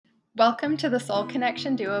Welcome to the Soul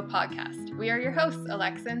Connection Duo podcast. We are your hosts,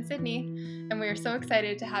 Alexa and Sydney, and we are so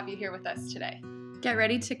excited to have you here with us today. Get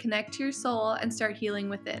ready to connect to your soul and start healing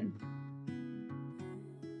within.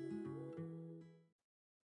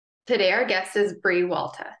 Today, our guest is Bree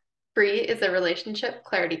Walta. Bree is a relationship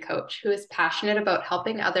clarity coach who is passionate about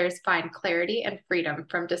helping others find clarity and freedom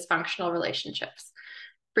from dysfunctional relationships.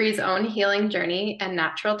 Bree's own healing journey and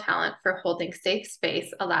natural talent for holding safe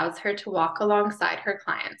space allows her to walk alongside her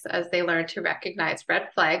clients as they learn to recognize red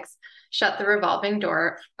flags, shut the revolving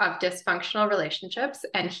door of dysfunctional relationships,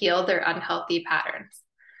 and heal their unhealthy patterns.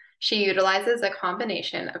 She utilizes a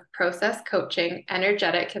combination of process coaching,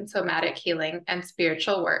 energetic and somatic healing, and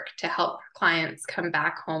spiritual work to help clients come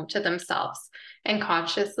back home to themselves and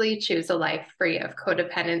consciously choose a life free of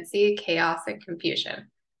codependency, chaos, and confusion.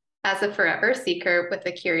 As a forever seeker with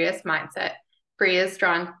a curious mindset, Bree is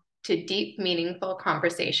drawn to deep, meaningful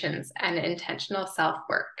conversations and intentional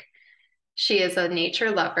self-work. She is a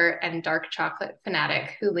nature lover and dark chocolate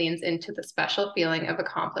fanatic who leans into the special feeling of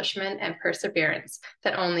accomplishment and perseverance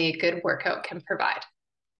that only a good workout can provide.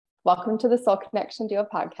 Welcome to the Soul Connection Duo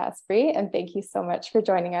podcast, Bree, and thank you so much for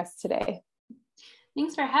joining us today.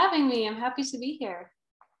 Thanks for having me. I'm happy to be here.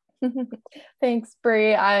 Thanks,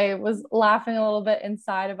 Bree. I was laughing a little bit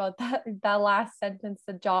inside about that last sentence,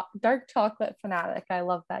 the dark chocolate fanatic. I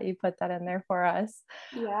love that you put that in there for us.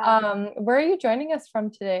 Yeah. Where are you joining us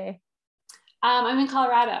from today? I'm in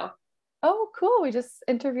Colorado. Oh, cool. We just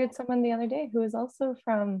interviewed someone the other day who is also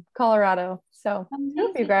from Colorado. So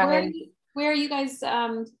Where are you guys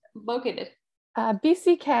located?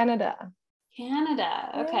 BC, Canada.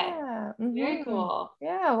 Canada. Okay. Yeah. Very cool.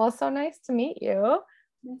 Yeah. Well, so nice to meet you.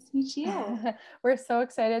 Nice to meet you. We're so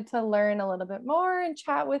excited to learn a little bit more and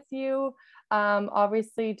chat with you.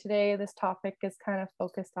 Obviously, today this topic is kind of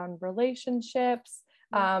focused on relationships.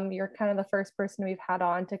 You're kind of the first person we've had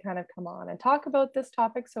on to kind of come on and talk about this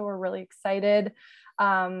topic. So we're really excited.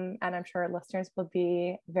 And I'm sure our listeners will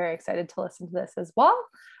be very excited to listen to this as well.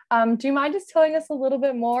 Do you mind just telling us a little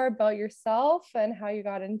bit more about yourself and how you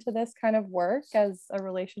got into this kind of work as a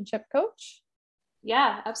relationship coach?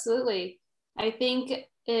 Yeah, absolutely. I think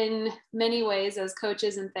in many ways, as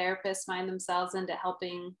coaches and therapists find themselves into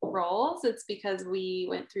helping roles, it's because we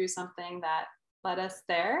went through something that led us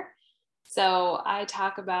there. So I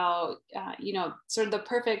talk about, sort of the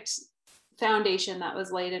perfect foundation that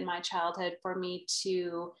was laid in my childhood for me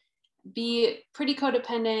to be pretty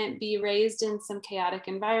codependent, be raised in some chaotic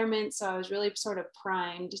environments. So I was really sort of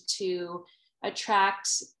primed to attract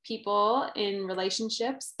people in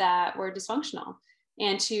relationships that were dysfunctional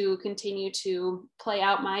and to continue to play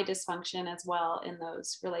out my dysfunction as well in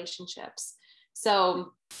those relationships.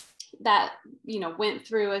 So that, went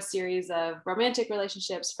through a series of romantic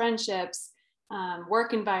relationships, friendships,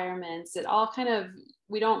 work environments. It all kind of,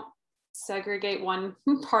 we don't segregate one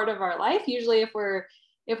part of our life. Usually if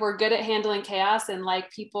we're good at handling chaos and like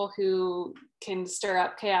people who can stir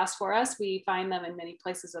up chaos for us, we find them in many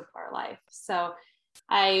places of our life. So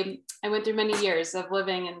I went through many years of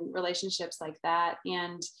living in relationships like that.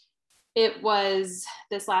 And it was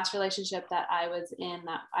this last relationship that I was in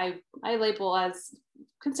that I label as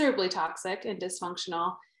considerably toxic and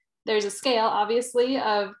dysfunctional. There's a scale, obviously,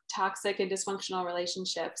 of toxic and dysfunctional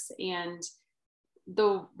relationships. And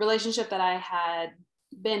the relationship that I had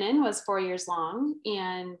been in was 4 years long.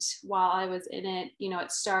 And while I was in it,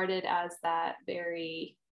 it started as that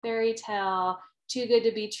very fairy tale, too good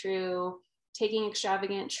to be true, taking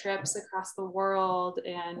extravagant trips across the world.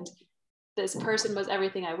 And this person was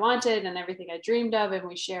everything I wanted and everything I dreamed of. And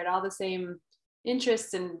we shared all the same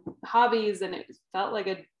interests and hobbies. And it felt like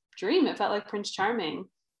a dream. It felt like Prince Charming.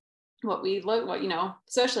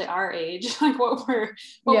 Especially our age, like what we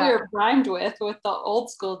were primed with the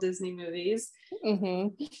old school Disney movies.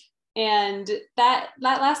 Mm-hmm. And that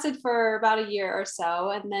lasted for about a year or so.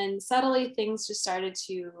 And then subtly things just started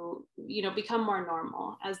to, become more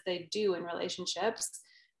normal, as they do in relationships.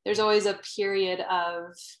 There's always a period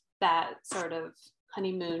of that sort of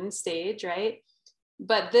honeymoon stage, right?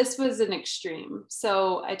 But this was an extreme.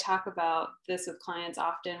 So I talk about this with clients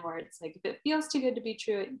often, where it's like, if it feels too good to be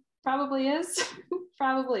true, it probably is.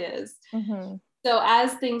 Probably is. Mm-hmm. So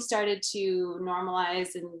as things started to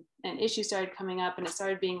normalize and issues started coming up and it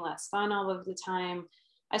started being less fun all of the time,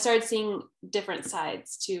 I started seeing different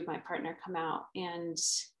sides to my partner come out. And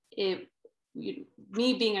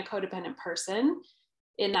me being a codependent person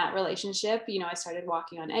in that relationship, I started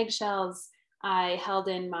walking on eggshells. I held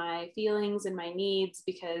in my feelings and my needs,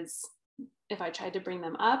 because if I tried to bring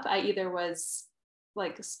them up, I either was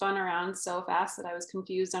like spun around so fast that I was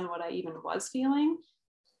confused on what I even was feeling,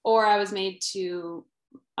 or I was made to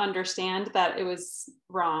understand that it was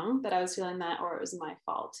wrong that I was feeling that, or it was my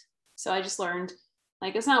fault. So I just learned,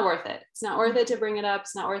 like, it's not worth it. It's not worth it to bring it up.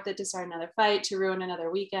 It's not worth it to start another fight, to ruin another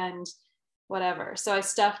weekend, whatever. So I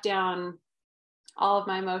stuffed down all of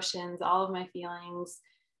my emotions, all of my feelings,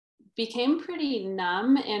 became pretty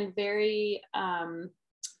numb and very,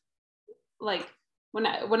 like when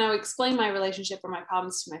I would explain my relationship or my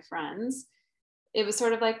problems to my friends, it was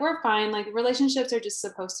sort of like, we're fine. Like, relationships are just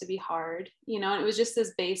supposed to be hard, you know? And it was just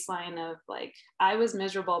this baseline of like, I was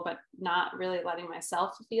miserable, but not really letting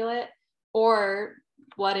myself feel it or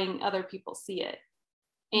letting other people see it.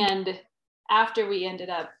 And after we ended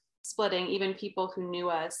up splitting, even people who knew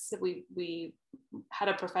us, we had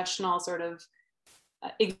a professional sort of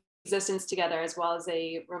existence together as well as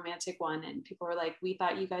a romantic one. And people were like, we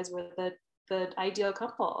thought you guys were the ideal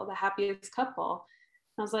couple, the happiest couple.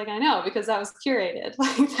 I was like, I know, because that was curated,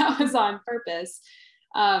 like that was on purpose.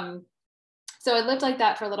 So I lived like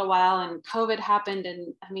that for a little while, and COVID happened.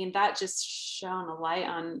 And I mean, that just shone a light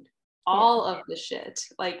on all of the shit,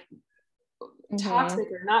 like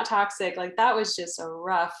toxic or not toxic. Like that was just a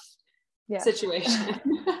rough situation.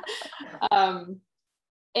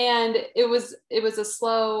 And it was a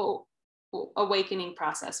slow awakening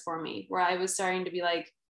process for me, where I was starting to be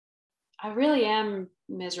like, I really am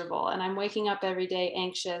miserable, and I'm waking up every day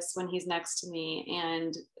anxious when he's next to me.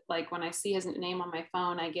 And like when I see his name on my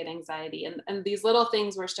phone, I get anxiety. And these little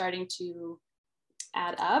things were starting to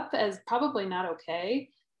add up as probably not okay.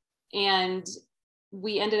 And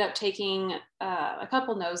we ended up taking a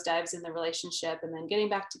couple nosedives in the relationship and then getting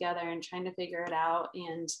back together and trying to figure it out.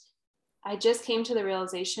 And I just came to the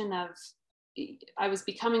realization of I was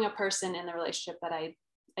becoming a person in the relationship that I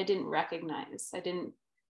didn't recognize. I didn't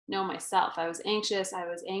know myself. I was anxious. I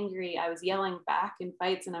was angry. I was yelling back in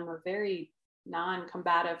fights, and I'm a very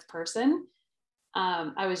non-combative person.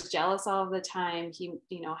 I was jealous all of the time. He,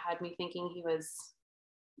 had me thinking he was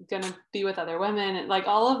going to be with other women, and like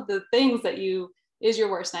all of the things that is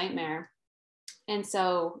your worst nightmare. And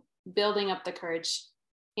so building up the courage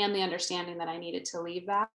and the understanding that I needed to leave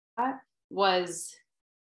that was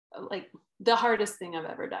like the hardest thing I've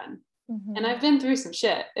ever done. And I've been through some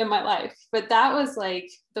shit in my life, but that was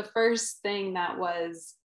like the first thing that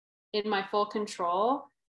was in my full control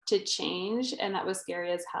to change. And that was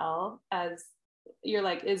scary as hell, as you're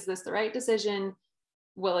like, is this the right decision?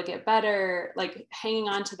 Will it get better? Like hanging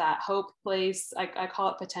on to that hope place. I call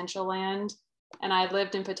it potential land. And I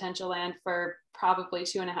lived in potential land for probably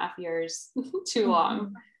 2.5 years, too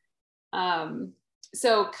long.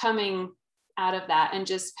 So coming out of that and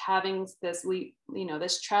just having this leap,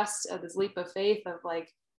 this trust of this leap of faith of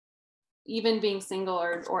like, even being single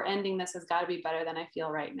or ending this has got to be better than I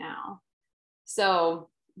feel right now. So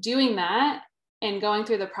doing that and going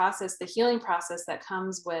through the process, the healing process that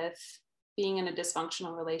comes with being in a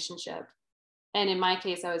dysfunctional relationship. And in my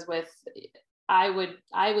case, I would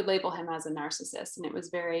label him as a narcissist, and it was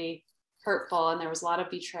very hurtful. And there was a lot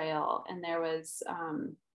of betrayal, and there was,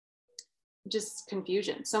 just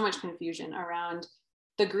confusion, so much confusion around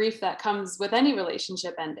the grief that comes with any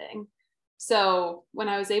relationship ending. So when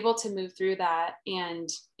I was able to move through that and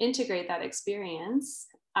integrate that experience,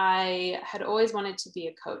 I had always wanted to be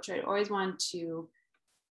a coach. I'd always wanted to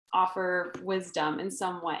offer wisdom in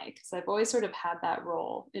some way, because I've always sort of had that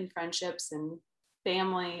role in friendships and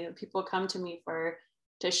family. People come to me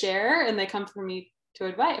to share, and they come for me for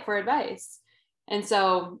advice. And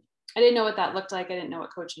so I didn't know what that looked like. I didn't know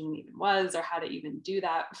what coaching even was or how to even do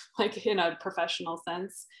that, like in a professional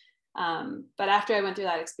sense. But after I went through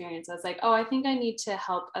that experience, I was like, oh, I think I need to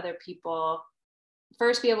help other people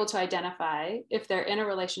first be able to identify if they're in a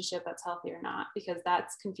relationship that's healthy or not, because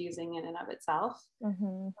that's confusing in and of itself.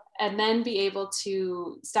 And then be able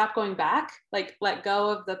to stop going back, like let go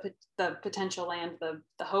of the potential land,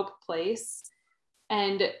 the hope place,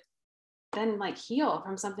 and then like heal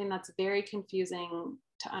from something that's very confusing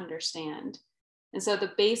to understand. And so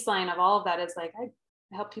the baseline of all of that is like, I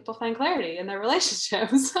help people find clarity in their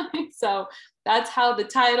relationships. So that's how the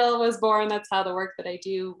title was born. That's how the work that I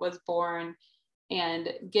do was born.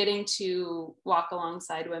 And getting to walk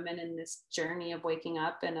alongside women in this journey of waking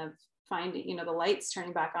up and of finding, the lights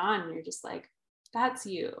turning back on. And you're just like, that's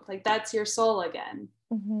you, like, that's your soul again.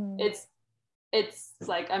 It's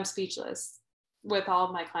like, I'm speechless with all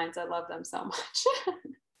of my clients. I love them so much.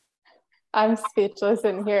 I'm speechless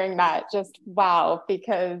in hearing that. Just wow,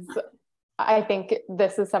 because I think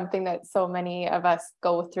this is something that so many of us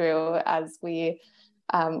go through as we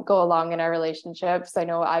go along in our relationships. I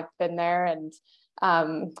know I've been there, and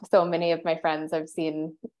so many of my friends I've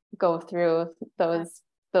seen go through those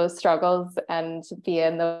struggles and be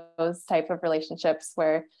in those type of relationships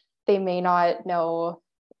where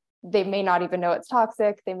they may not even know it's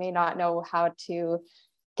toxic. They may not know how to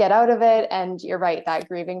get out of it. And you're right, that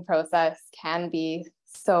grieving process can be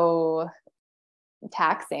so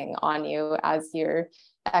taxing on you as you're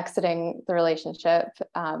exiting the relationship,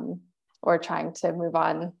 or trying to move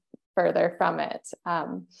on further from it.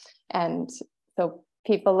 And so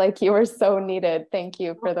people like you are so needed. Thank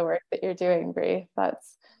you for the work that you're doing, Bree.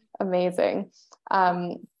 That's amazing.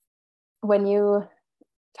 When you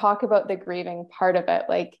talk about the grieving part of it,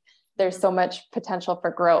 like there's so much potential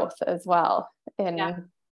for growth as well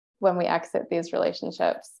when we exit these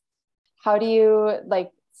relationships. How do you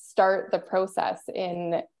like start the process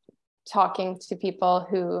in talking to people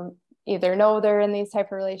who either know they're in these type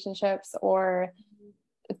of relationships or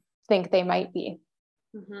think they might be?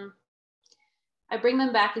 Mm-hmm. I bring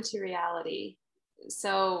them back into reality.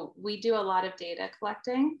 So we do a lot of data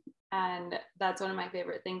collecting, and that's one of my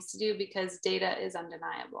favorite things to do because data is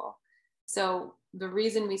undeniable. So the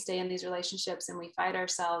reason we stay in these relationships and we fight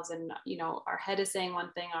ourselves and, you know, our head is saying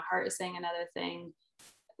one thing, our heart is saying another thing,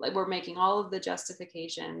 like we're making all of the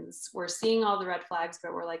justifications, we're seeing all the red flags,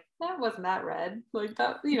 but we're like, that wasn't that red, like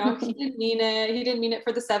that, you know, he didn't mean it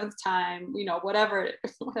for the 7th time, you know, whatever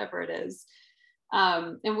it is.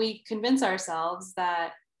 And we convince ourselves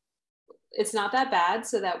that it's not that bad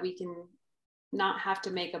so that we can not have to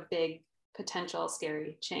make a big potential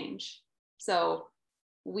scary change. So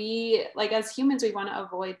we, like as humans, we want to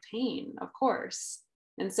avoid pain, of course.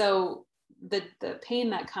 And so the pain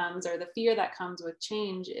that comes or the fear that comes with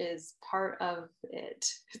change is part of it.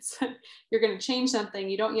 It's you're going to change something.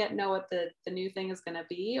 You don't yet know what the new thing is going to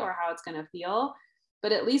be or how it's going to feel.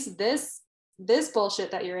 But at least this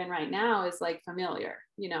bullshit that you're in right now is like familiar,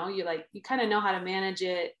 you know, you kind of know how to manage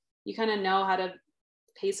it. You kind of know how to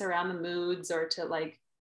pace around the moods or to like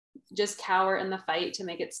just cower in the fight to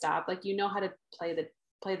make it stop. Like, you know how to play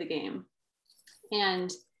the game.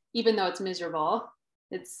 And even though it's miserable,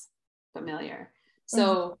 it's familiar.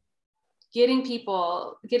 So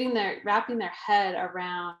wrapping their head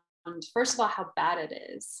around, first of all, how bad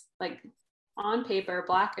it is, like on paper,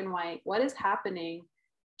 black and white, what is happening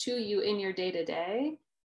to you in your day-to-day,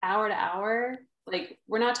 hour to hour. Like,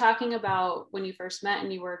 we're not talking about when you first met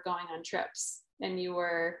and you were going on trips and you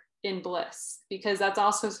were in bliss, because that's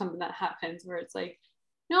also something that happens where it's like,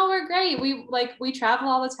 no, we're great. We travel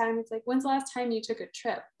all the time. It's like, when's the last time you took a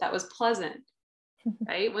trip that was pleasant?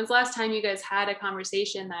 Right? When's the last time you guys had a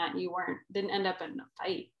conversation that you didn't end up in a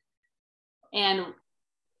fight? And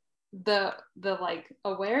the like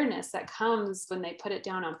awareness that comes when they put it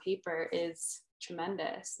down on paper is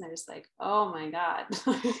tremendous. And they're just like, oh my God.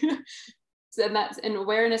 And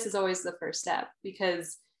awareness is always the first step,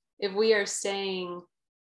 because if we are staying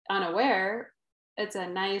unaware, it's a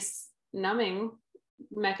nice numbing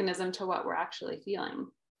mechanism to what we're actually feeling.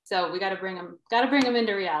 So we got to bring them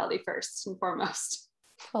into reality first and foremost.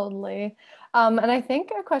 Totally. And I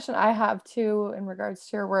think a question I have too in regards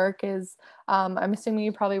to your work is, I'm assuming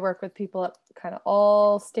you probably work with people at kind of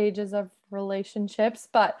all stages of relationships,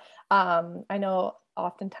 but I know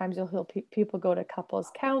oftentimes you'll hear people go to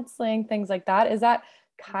couples counseling, things like that. Is that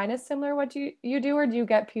kind of similar what you do, or do you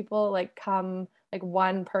get people like come, like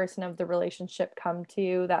one person of the relationship come to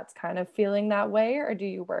you that's kind of feeling that way, or do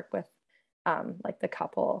you work with like the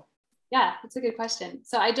couple? Yeah, that's a good question.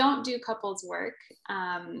 So I don't do couples work.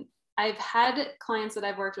 I've had clients that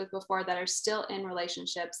I've worked with before that are still in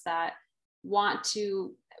relationships that want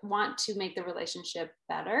to make the relationship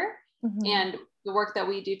better. Mm-hmm. And the work that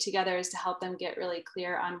we do together is to help them get really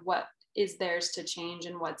clear on what is theirs to change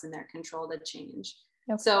and what's in their control to change.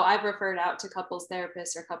 Okay. So I've referred out to couples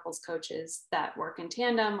therapists or couples coaches that work in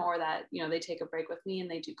tandem, or that, you know, they take a break with me and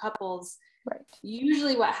they do couples. Right.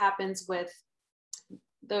 Usually what happens with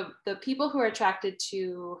the people who are attracted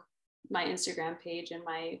to my Instagram page and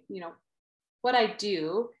my, you know, what I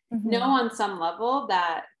do, mm-hmm. know on some level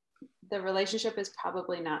that the relationship is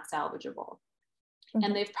probably not salvageable. Mm-hmm.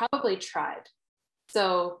 And they've probably tried.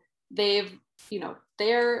 So they're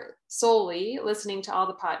solely listening to all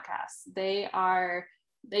the podcasts. They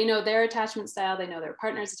know their attachment style. They know their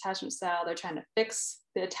partner's attachment style. They're trying to fix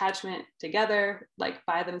the attachment together, like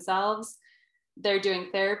by themselves. They're doing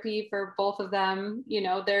therapy for both of them. You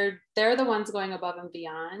know, they're the ones going above and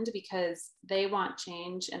beyond because they want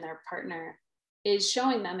change, and their partner is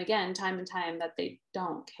showing them again, time and time, that they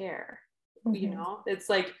don't care. Mm-hmm. You know, it's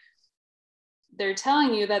like they're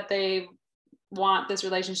telling you that they want this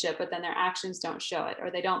relationship, but then their actions don't show it, or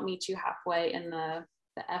they don't meet you halfway in the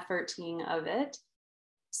efforting of it.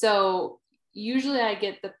 So usually I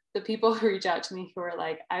get the people who reach out to me who are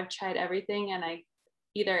like, I've tried everything and I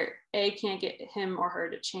either can't get him or her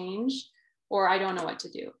to change, or I don't know what to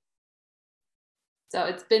do. So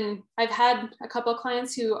I've had a couple of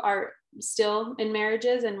clients who are still in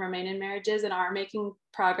marriages and remain in marriages and are making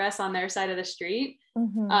progress on their side of the street.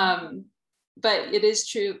 But it is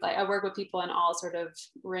true, like I work with people in all sort of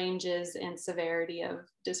ranges and severity of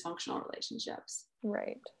dysfunctional relationships.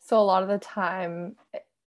 Right. So a lot of the time,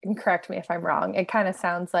 and correct me if I'm wrong, it kind of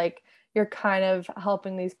sounds like you're kind of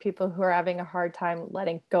helping these people who are having a hard time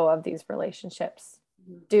letting go of these relationships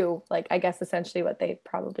do, like, I guess essentially what they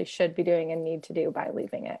probably should be doing and need to do by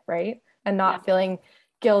leaving it, right? And not feeling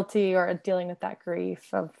guilty or dealing with that grief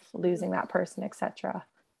of losing that person, etc.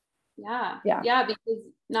 Yeah, because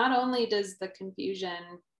not only does the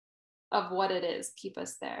confusion of what it is keep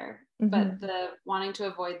us there, but the wanting to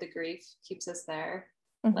avoid the grief keeps us there.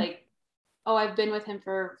 Like, oh, I've been with him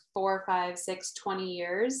for 4, 5, 6, 20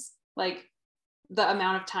 years. Like, the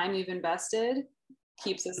amount of time you've invested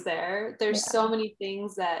keeps us there. There's so many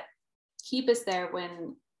things that keep us there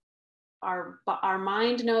when our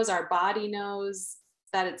mind knows, our body knows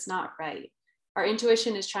that it's not right. Our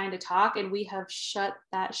intuition is trying to talk and we have shut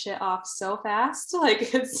that shit off so fast.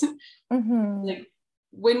 Like, it's like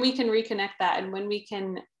when we can reconnect that and when we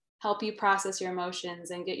can help you process your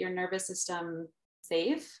emotions and get your nervous system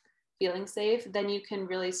safe, feeling safe, then you can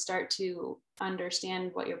really start to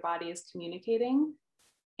understand what your body is communicating.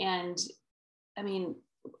 And I mean,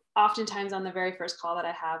 oftentimes on the very first call that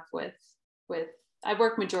I have with I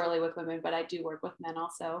work majorly with women, but I do work with men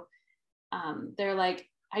also. They're like,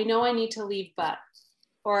 I know I need to leave, but,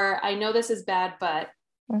 or I know this is bad, but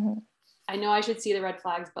I know I should see the red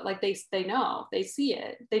flags, but like they know, they see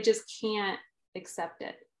it. They just can't accept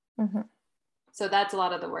it. So that's a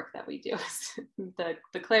lot of the work that we do, is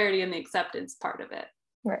the clarity and the acceptance part of it.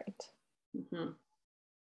 Right.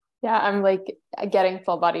 Yeah, I'm like getting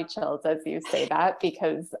full body chills as you say that,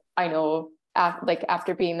 because I know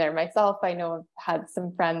after being there myself, I know I've had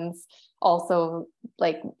some friends also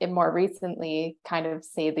like more recently kind of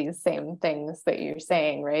say these same things that you're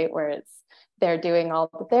saying, right? Where it's they're doing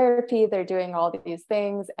all the therapy, they're doing all these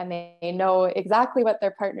things, and they know exactly what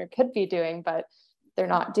their partner could be doing, but they're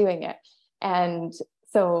not doing it. And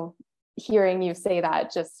so hearing you say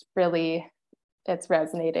that just really, it's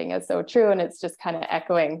resonating as so true. And it's just kind of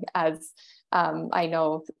echoing as I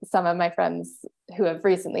know some of my friends who have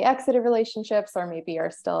recently exited relationships or maybe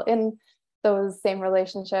are still in those same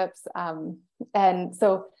relationships. And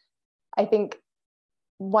so I think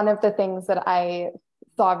one of the things that I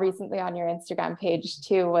saw recently on your Instagram page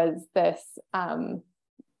too was this, one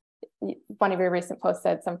of your recent posts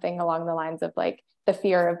said something along the lines of like, the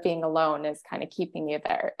fear of being alone is kind of keeping you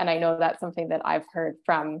there. And I know that's something that I've heard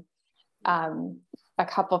from a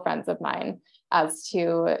couple friends of mine as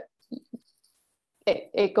to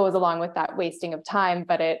it goes along with that wasting of time,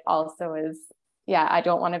 but it also is, I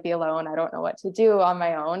don't want to be alone. I don't know what to do on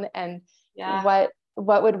my own. And what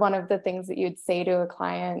would one of the things that you'd say to a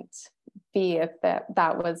client be if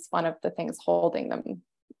that was one of the things holding them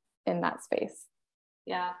in that space?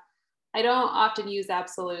 Yeah, I don't often use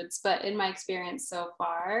absolutes, but in my experience so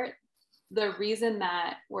far, the reason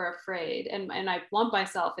that we're afraid, and I lump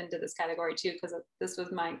myself into this category too, because this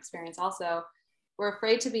was my experience also, we're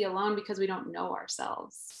afraid to be alone because we don't know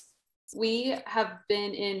ourselves. We have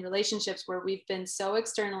been in relationships where we've been so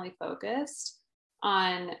externally focused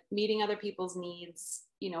on meeting other people's needs,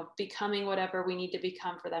 becoming whatever we need to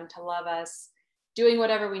become for them to love us, doing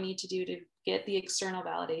whatever we need to do to get the external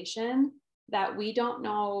validation, that we don't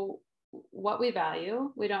know what we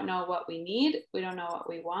value. We don't know what we need. We don't know what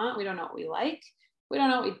we want. We don't know what we like. We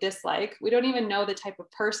don't know what we dislike. We don't even know the type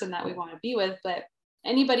of person that we want to be with, but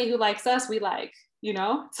anybody who likes us, we like,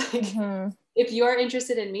 it's like, if you're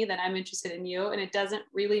interested in me, then I'm interested in you. And it doesn't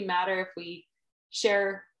really matter if we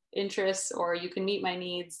share interests or you can meet my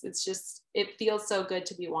needs. It's just, it feels so good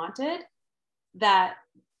to be wanted that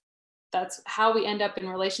that's how we end up in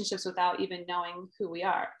relationships without even knowing who we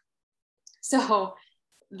are. So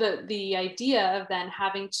the idea of then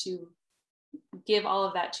having to give all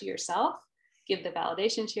of that to yourself, give the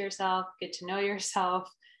validation to yourself, get to know yourself,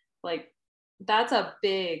 like that's a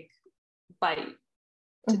big bite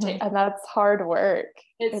to take. And that's hard work.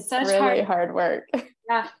 It's such really hard work.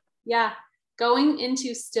 Yeah. Going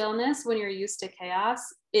into stillness when you're used to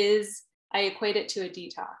chaos is, I equate it to a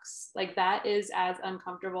detox. Like that is as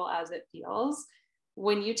uncomfortable as it feels.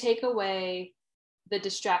 When you take away the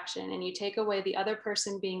distraction and you take away the other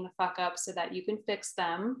person being the fuck up so that you can fix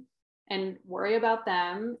them and worry about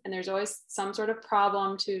them, and there's always some sort of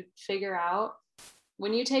problem to figure out.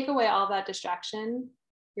 When you take away all that distraction,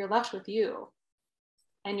 you're left with you,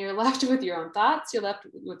 and you're left with your own thoughts, you're left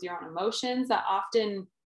with your own emotions that often,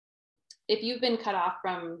 if you've been cut off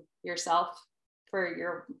from yourself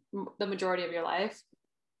for the majority of your life,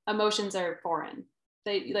 emotions are foreign.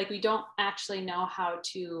 We don't actually know how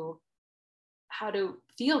to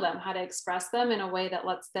feel them, how to express them in a way that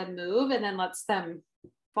lets them move and then lets them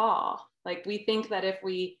fall. Like we think that if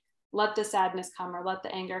we let the sadness come or let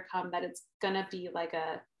the anger come, that it's gonna be like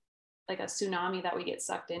a tsunami that we get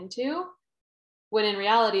sucked into, when in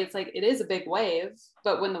reality it's like it is a big wave,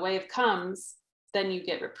 but when the wave comes, then you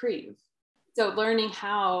get reprieve. So learning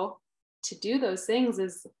how to do those things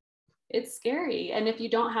it's scary. And if you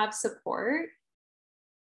don't have support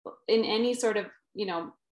in any sort of,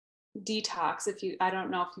 detox, I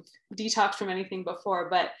don't know if you've detoxed from anything before,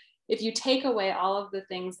 but if you take away all of the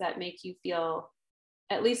things that make you feel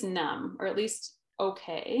at least numb or at least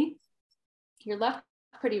okay, you're left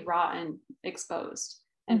pretty raw and exposed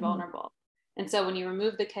and vulnerable. And so when you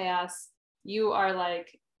remove the chaos, you are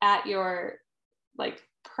like at your like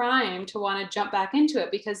prime to want to jump back into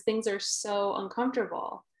it because things are so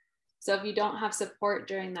uncomfortable. So if you don't have support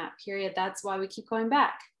during that period, that's why we keep going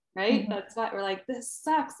back, right? That's why we're like, this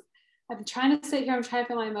sucks. I'm trying to sit here, I'm trying to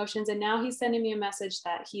feel my emotions. And now he's sending me a message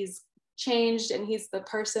that he's changed and he's the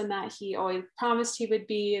person that he always promised he would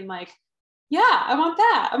be. And like, yeah, I want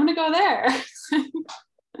that. I'm going to go there.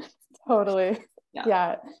 Totally.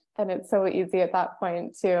 Yeah. And it's so easy at that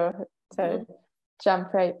point to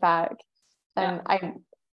jump right back. And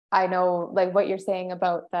I know like what you're saying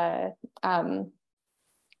about the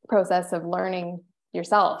process of learning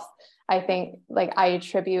yourself. I think like I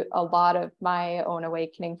attribute a lot of my own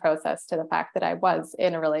awakening process to the fact that I was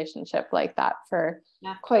in a relationship like that for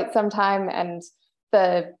quite some time. And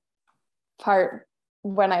the part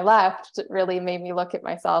when I left really made me look at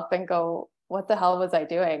myself and go, what the hell was I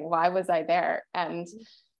doing? Why was I there? And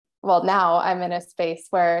well, now I'm in a space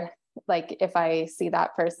where like, if I see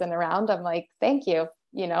that person around, I'm like, thank you.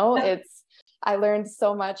 I learned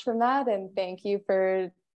so much from that. And thank you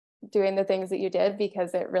for doing the things that you did,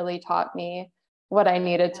 because it really taught me what I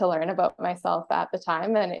needed to learn about myself at the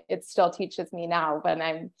time. And it still teaches me now when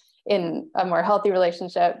I'm in a more healthy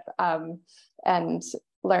relationship, and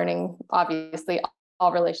learning. Obviously,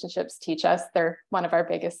 all relationships teach us. They're one of our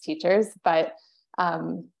biggest teachers, but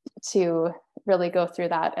to really go through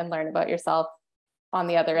that and learn about yourself on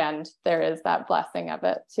the other end, there is that blessing of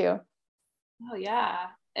it too. Oh yeah.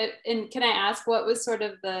 And can I ask, what was sort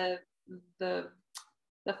of the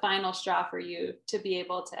final straw for you to be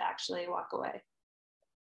able to actually walk away?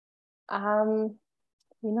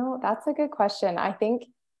 That's a good question. I think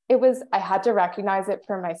I had to recognize it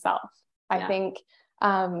for myself. I think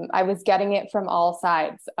I was getting it from all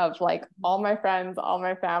sides of like all my friends, all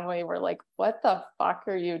my family were like, what the fuck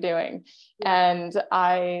are you doing? And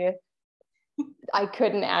I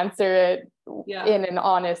couldn't answer it in an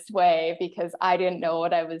honest way because I didn't know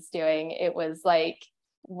what I was doing. It was like,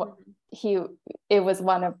 it was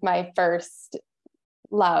one of my first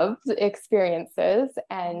love experiences.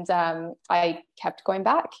 And I kept going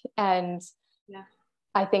back. And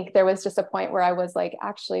I think there was just a point where I was like,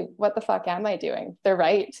 actually, what the fuck am I doing? They're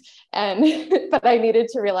right. And, but I needed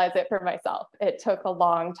to realize it for myself. It took a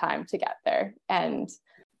long time to get there. And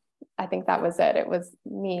I think that was it. It was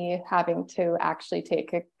me having to actually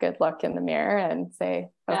take a good look in the mirror and say,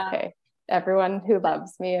 okay, everyone who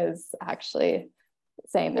loves me is actually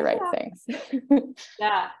saying the right things.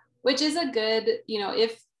 Which is a good,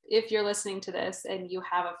 if you're listening to this and you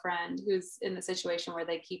have a friend who's in the situation where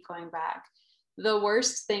they keep going back, the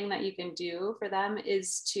worst thing that you can do for them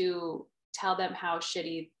is to tell them how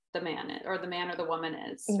shitty the man is, or the man or the woman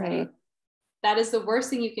is, right? That is the worst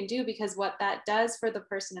thing you can do, because what that does for the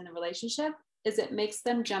person in the relationship is it makes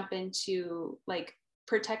them jump into like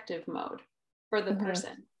protective mode for the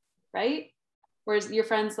person, right? Whereas your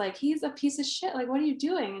friend's like, he's a piece of shit. Like, what are you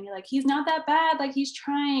doing? And you're like, he's not that bad. Like, he's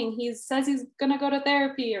trying. He says he's going to go to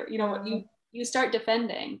therapy, or, you start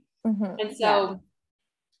defending. And so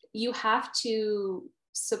you have to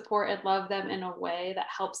support and love them in a way that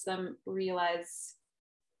helps them realize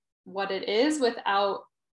what it is without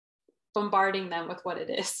bombarding them with what it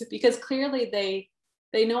is, because clearly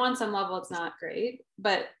they know on some level it's not great,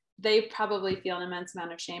 but they probably feel an immense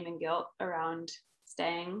amount of shame and guilt around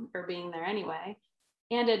staying or being there anyway,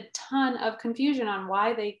 and a ton of confusion on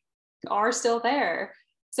why they are still there.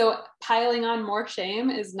 So piling on more shame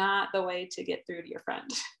is not the way to get through to your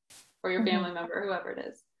friend or your family member, whoever it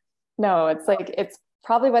is. No, it's like, it's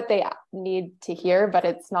probably what they need to hear, but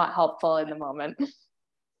it's not helpful in the moment.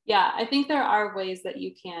 Yeah, I think there are ways that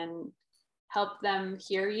you can help them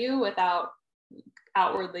hear you without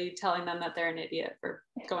outwardly telling them that they're an idiot for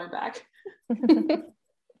going back.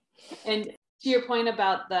 And to your point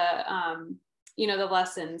about the, the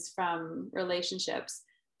lessons from relationships,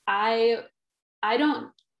 I I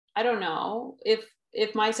don't know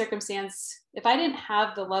if my circumstance, if I didn't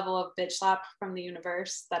have the level of bitch slap from the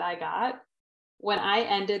universe that I got, when I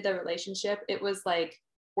ended the relationship, it was like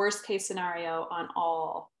worst case scenario on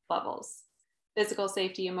all levels, physical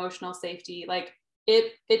safety, emotional safety. Like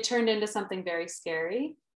it turned into something very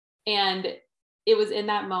scary. And it was in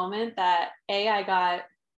that moment that I got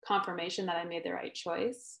confirmation that I made the right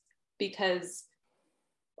choice, because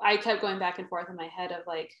I kept going back and forth in my head of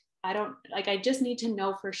like, I just need to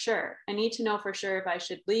know for sure. I need to know for sure if I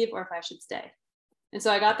should leave or if I should stay. And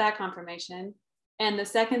so I got that confirmation. And the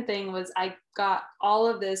second thing was I got all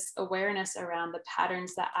of this awareness around the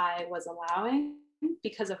patterns that I was allowing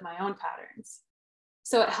because of my own patterns.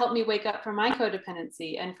 So it helped me wake up from my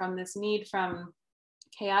codependency and from this need from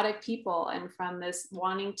chaotic people and from this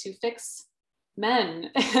wanting to fix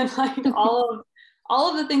men and like all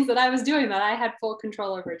of the things that I was doing that I had full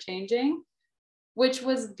control over changing, which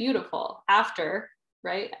was beautiful after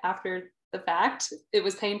the fact. It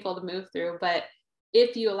was painful to move through, but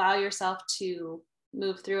if you allow yourself to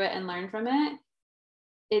move through it and learn from it,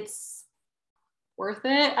 it's worth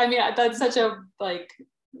it. I mean, that's such a, like,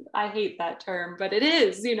 I hate that term, but it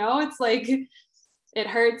is, it's like, it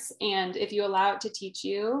hurts. And if you allow it to teach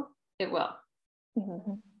you, it will.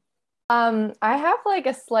 Mm-hmm. I have like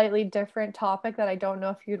a slightly different topic that I don't know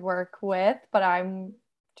if you'd work with, but I'm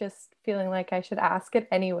just feeling like I should ask it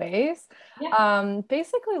anyways. Yeah.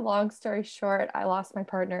 Basically, long story short, I lost my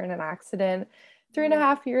partner in an accident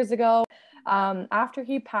 3.5 years ago. After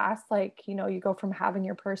he passed, like, you go from having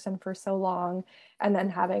your person for so long and then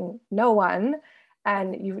having no one,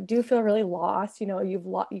 and you do feel really lost.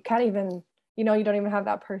 You can't even, you don't even have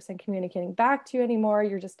that person communicating back to you anymore.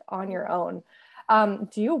 You're just on your own.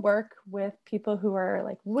 Do you work with people who are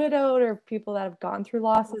like widowed or people that have gone through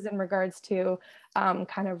losses in regards to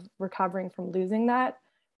kind of recovering from losing that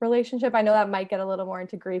relationship? I know that might get a little more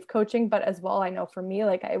into grief coaching, but as well, I know for me,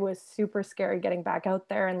 like, it was super scary getting back out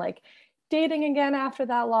there and like dating again after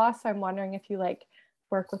that loss. So I'm wondering if you like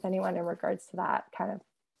work with anyone in regards to that kind of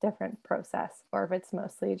different process, or if it's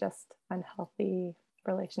mostly just unhealthy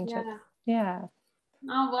relationships. Yeah.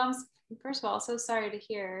 Oh, well, I'm first of all so sorry to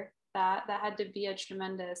hear that. That had to be a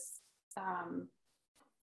tremendous, I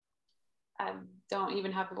don't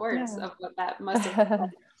even have words of what that must have been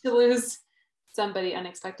like to lose somebody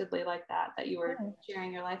unexpectedly like that you were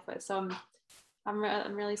sharing your life with. So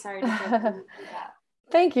I'm really sorry to hear that.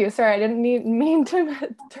 Thank you. Sorry, I didn't mean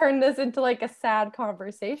to turn this into like a sad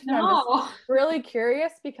conversation. No. I'm just really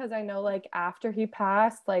curious because I know like after he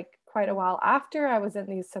passed, like quite a while after, I was in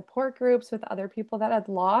these support groups with other people that had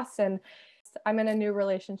lost, and I'm in a new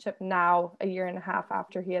relationship now, a year and a half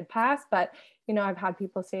after he had passed. But, I've had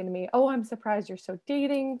people say to me, oh, I'm surprised you're so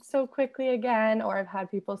dating so quickly again. Or I've had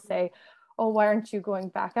people say, oh, why aren't you going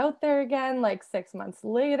back out there again, like 6 months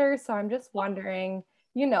later? So I'm just wondering,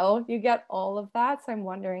 you get all of that. So I'm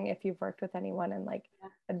wondering if you've worked with anyone and like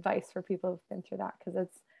advice for people who've been through that, because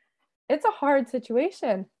it's a hard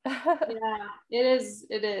situation. Yeah,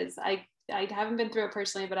 it is. I haven't been through it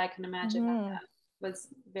personally, but I can imagine that was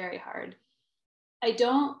very hard. I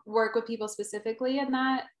don't work with people specifically in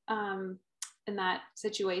that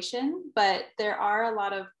situation, but there are a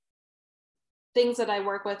lot of things that I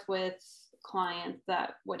work with clients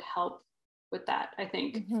that would help with that, I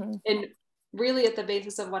think. And really at the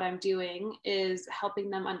basis of what I'm doing is helping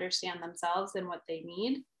them understand themselves and what they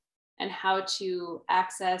need and how to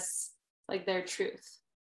access like their truth.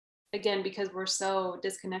 Again, because we're so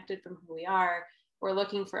disconnected from who we are, we're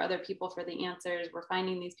looking for other people for the answers. We're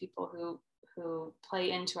finding these people who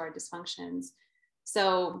play into our dysfunctions.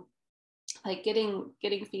 So like getting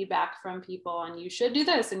feedback from people on you should do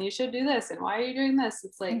this and you should do this and why are you doing this?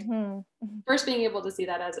 It's like first being able to see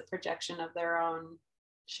that as a projection of their own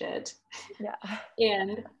shit. Yeah.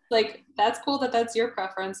 And like that's cool that that's your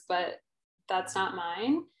preference, but that's not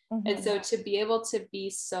mine. And so to be able to be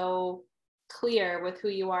so clear with who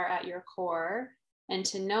you are at your core and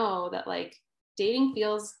to know that like dating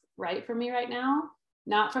feels right for me right now,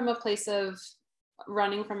 not from a place of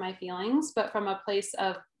running from my feelings, but from a place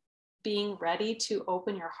of being ready to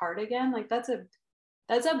open your heart again. Like that's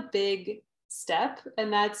a big step,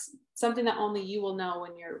 and that's something that only you will know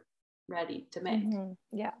when you're ready to make.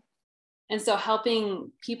 Yeah. And so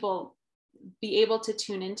helping people be able to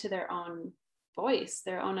tune into their own voice,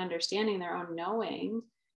 their own understanding, their own knowing,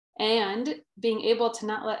 and being able to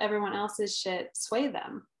not let everyone else's shit sway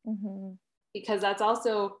them. Because that's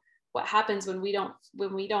also what happens when we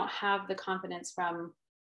don't have the confidence from,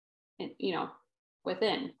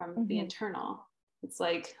 within, from the internal. It's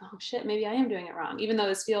like, oh shit, maybe I am doing it wrong. Even though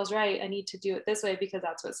this feels right, I need to do it this way because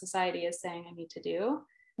that's what society is saying I need to do.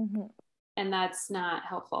 and that's not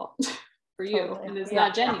helpful for you. Totally. And it's Yeah.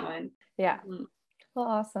 not genuine. Yeah. Well,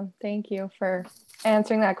 awesome. Thank you for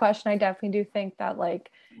answering that question. I definitely do think that, like,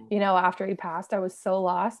 you know, after he passed, I was so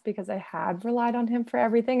lost because I had relied on him for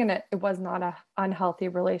everything, and it was not a unhealthy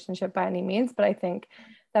relationship by any means. But I think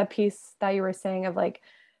that piece that you were saying of like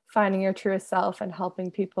finding your truest self and helping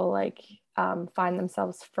people like find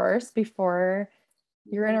themselves first before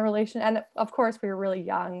you're in a relation. And of course we were really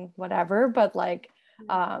young, whatever, but like,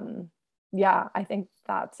 yeah, I think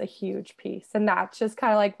that's a huge piece. And that's just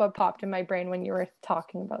kind of like what popped in my brain when you were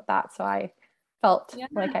talking about that. So I felt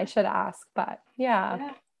like I should ask, but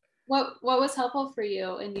yeah. What was helpful for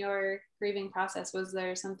you in your grieving process? Was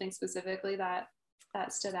there something specifically that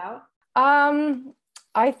stood out?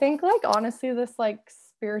 I think like honestly, this like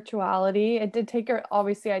spirituality, it did take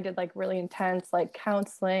obviously I did like really intense like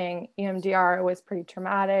counseling. EMDR was pretty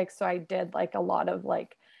traumatic, so I did like a lot of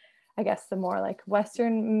like, I guess the more like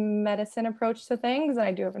Western medicine approach to things, and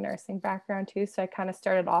I do have a nursing background too, so I kind of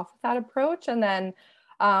started off with that approach. And then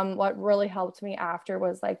what really helped me after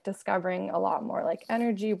was like discovering a lot more like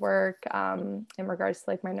energy work in regards to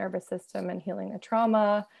like my nervous system and healing the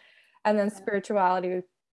trauma. And then spirituality,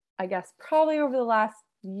 I guess probably over the last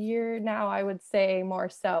year now, I would say more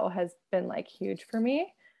so, has been like huge for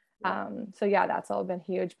me. So yeah, that's all been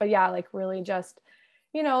huge. But yeah, like really just,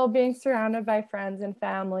 you know, being surrounded by friends and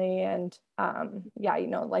family, and yeah, you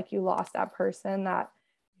know, like you lost that person that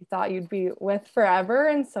you thought you'd be with forever.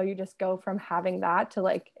 And so you just go from having that to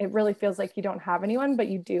like, it really feels like you don't have anyone, but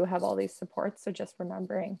you do have all these supports. So just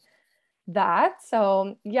remembering that.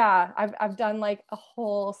 So yeah, I've done like a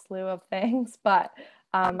whole slew of things, but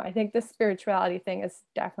I think the spirituality thing is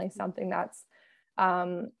definitely something that's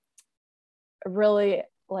really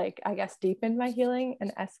like, I guess, deepened my healing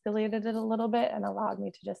and escalated it a little bit and allowed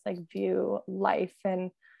me to just like view life and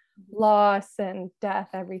loss and death,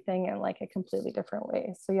 everything in like a completely different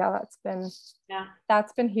way. So yeah,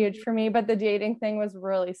 that's been huge for me. But the dating thing was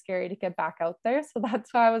really scary to get back out there. So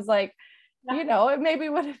that's why I was like, you know, it maybe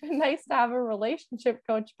would have been nice to have a relationship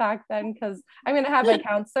coach back then, because I mean, I had my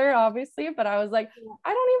counselor obviously, but I was like,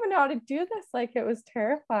 I don't even know how to do this. Like, it was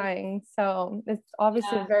terrifying. So it's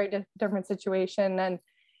obviously a very different situation. And,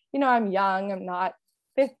 you know, I'm young, I'm not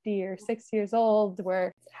 50 or 60 years old where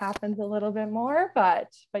it happens a little bit more, but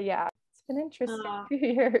yeah, it's been interesting few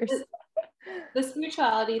years. The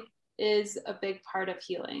spirituality is a big part of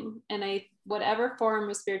healing. And whatever form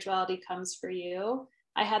of spirituality comes for you,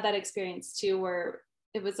 I had that experience too, where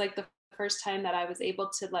it was like the first time that I was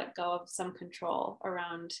able to let go of some control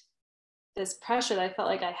around this pressure that I felt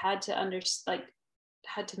like I had to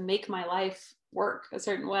had to make my life work a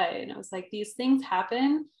certain way. And it was like, these things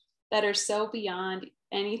happen that are so beyond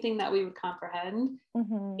anything that we would comprehend.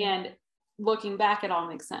 And looking back, it all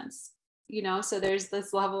makes sense, you know? So there's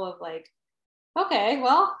this level of like, okay,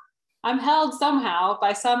 well, I'm held somehow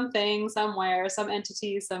by something, somewhere, some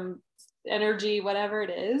entity, some energy, whatever it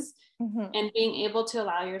is. And being able to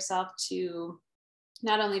allow yourself to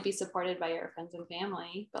not only be supported by your friends and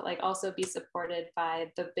family, but like also be supported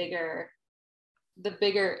by the bigger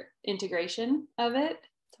integration of it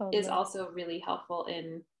is also really helpful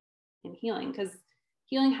in healing, because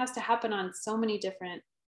healing has to happen on so many different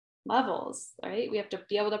levels, right? We have to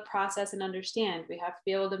be able to process and understand. We have to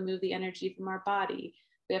be able to move the energy from our body.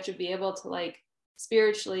 We have to be able to like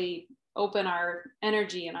spiritually open our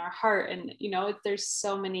energy and our heart. And, you know, there's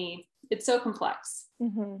so many, it's so complex.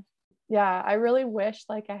 Yeah, I really wish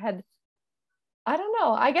like I don't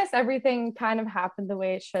know, I guess everything kind of happened the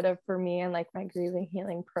way it should have for me and like my grieving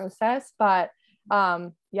healing process. But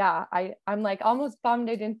yeah, I'm like almost bummed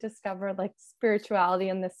I didn't discover like spirituality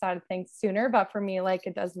and this side of things sooner. But for me, like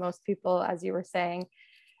it does most people, as you were saying,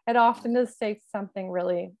 it often does take something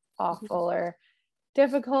really awful or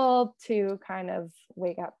difficult to kind of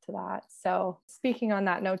wake up to that. So speaking on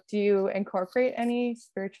that note, do you incorporate any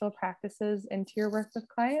spiritual practices into your work with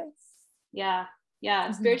clients? Yeah.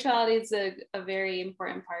 Spirituality is a very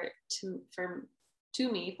important part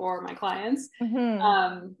to me for my clients.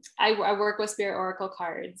 I work with spirit oracle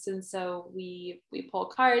cards, and so we pull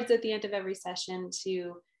cards at the end of every session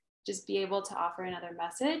to just be able to offer another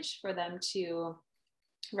message for them to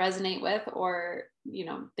resonate with, or, you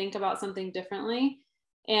know, think about something differently.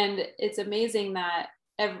 And it's amazing that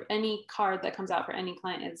any card that comes out for any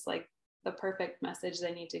client is like the perfect message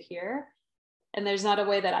they need to hear. And there's not a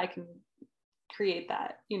way that I can create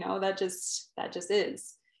that, you know, that just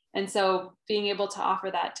is. And so being able to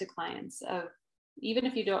offer that to clients, of even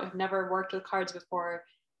if you have never worked with cards before,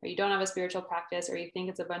 or you don't have a spiritual practice, or you think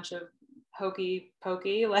it's a bunch of hokey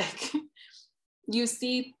pokey, like you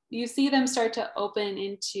see them start to open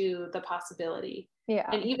into the possibility Yeah.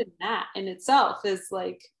 And even that in itself is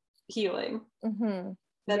like healing. Mm-hmm.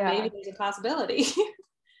 That maybe there's a possibility.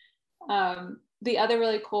 The other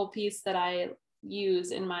really cool piece that I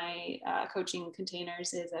use in my coaching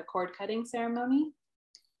containers is a cord cutting ceremony.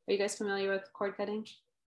 Are you guys familiar with cord cutting?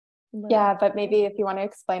 Yeah, but maybe if you want to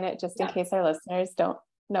explain it just in case our listeners don't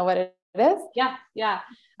know what it is. Yeah.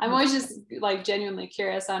 I'm always just like genuinely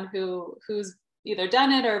curious on who's either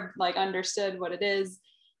done it or like understood what it is.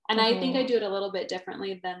 And I think I do it a little bit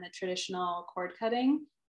differently than the traditional cord cutting.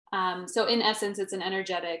 So in essence, it's an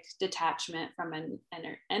energetic detachment from an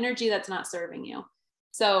energy that's not serving you.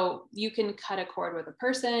 So you can cut a cord with a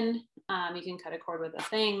person, you can cut a cord with a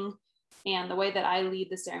thing. And the way that I lead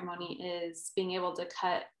the ceremony is being able to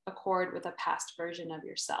cut a cord with a past version of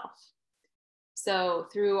yourself. So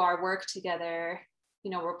through our work together,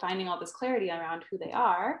 we're finding all this clarity around who they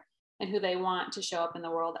are and who they want to show up in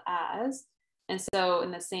the world as. And so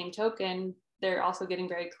in the same token, they're also getting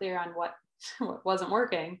very clear on what wasn't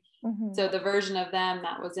working. So the version of them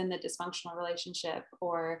that was in the dysfunctional relationship,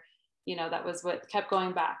 or that was what kept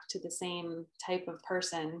going back to the same type of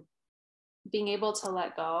person, being able to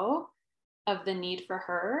let go of the need for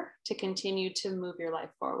her to continue to move your life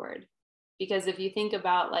forward. Because if you think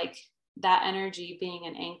about like that energy being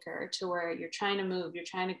an anchor to where you're trying to move, you're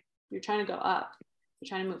trying to go up, you're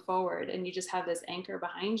trying to move forward, and you just have this anchor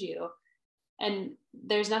behind you. And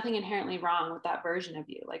there's nothing inherently wrong with that version of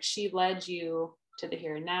you. Like, she led you to the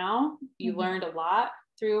here and now. You learned a lot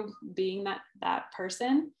through being that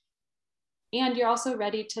person. And you're also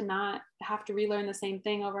ready to not have to relearn the same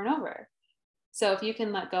thing over and over. So if you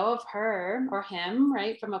can let go of her or him,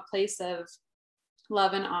 right, from a place of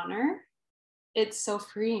love and honor, it's so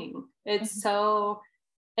freeing. It's so,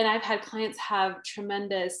 and I've had clients have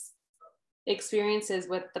tremendous experiences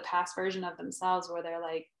with the past version of themselves where they're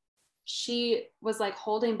like, she was like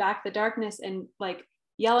holding back the darkness and like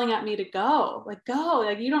yelling at me to go, like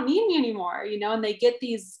you don't need me anymore, and they get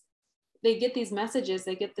these messages,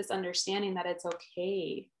 they get this understanding that it's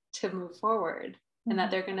okay to move forward and that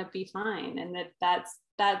they're going to be fine. And that's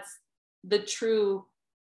the true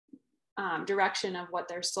direction of what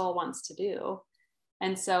their soul wants to do.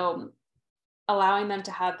 And so allowing them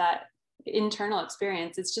to have that internal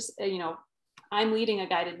experience, it's just, I'm leading a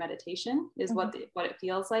guided meditation is what it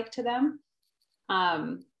feels like to them.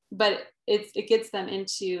 But it gets them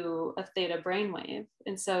into a theta brainwave.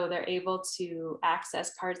 And so they're able to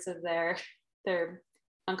access parts of their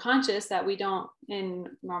unconscious that we don't in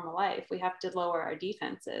normal life. We have to lower our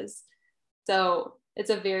defenses. So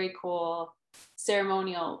it's a very cool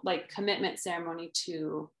ceremonial, like commitment ceremony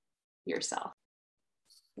to yourself.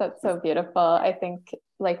 That's so beautiful. I think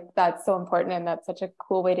like that's so important, and that's such a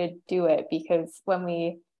cool way to do it, because when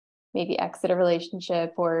we maybe exit a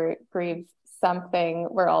relationship or grieve something,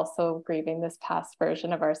 we're also grieving this past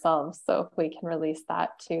version of ourselves. So if we can release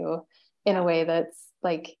that too in a way that's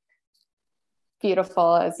like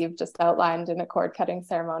beautiful, as you've just outlined in a cord cutting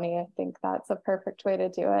ceremony, I think that's a perfect way to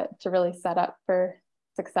do it, to really set up for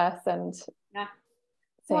success and saying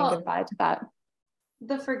goodbye to that.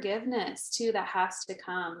 The forgiveness too that has to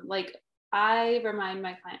come. Like, I remind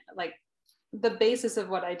my client, like, the basis of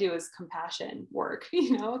what I do is compassion work.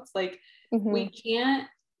 It's like we can't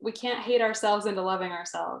hate ourselves into loving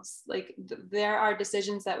ourselves. Like, there are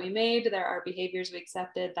decisions that we made, there are behaviors we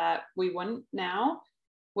accepted that we wouldn't now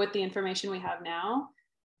with the information we have now,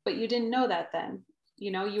 but you didn't know that then.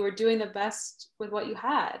 You were doing the best with what you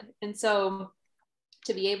had. And so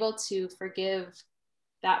to be able to forgive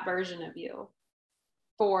that version of you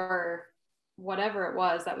for whatever it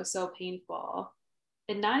was that was so painful,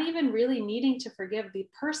 and not even really needing to forgive the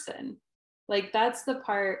person. Like, that's the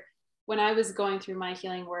part when I was going through my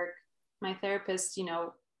healing work, my therapist,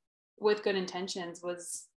 with good intentions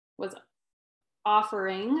was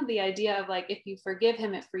offering the idea of like, if you forgive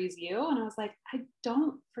him, it frees you. And I was like, I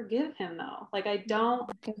don't forgive him though. Like, I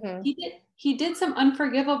don't, he did some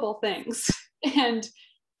unforgivable things. And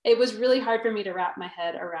it was really hard for me to wrap my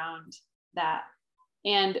head around that.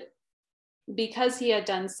 And because he had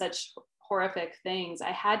done such horrific things, I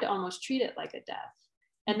had to almost treat it like a death.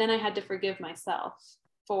 And then I had to forgive myself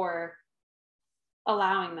for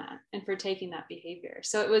allowing that and for taking that behavior.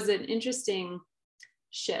 So it was an interesting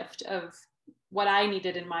shift of what I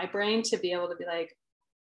needed in my brain to be able to be like,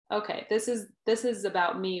 okay, this is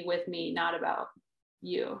about me with me, not about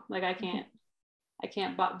you. Like, I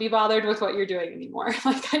can't be bothered with what you're doing anymore.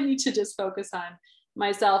 Like, I need to just focus on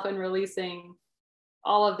myself and releasing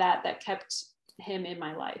all of that kept him in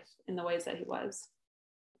my life in the ways that he was.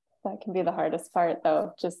 That can be the hardest part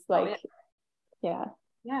though. Just like, Yeah.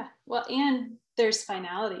 Well, and there's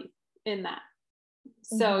finality in that.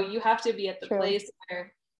 So you have to be at the True. place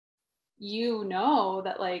where you know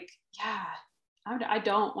that like, yeah, I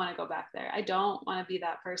don't want to go back there. I don't want to be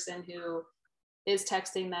that person who is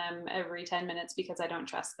texting them every 10 minutes because I don't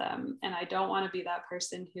trust them. And I don't want to be that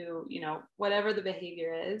person who, you know, whatever the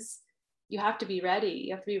behavior is, you have to be ready.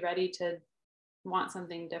 You have to be ready to want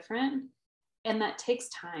something different. And that takes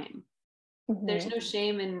time. There's no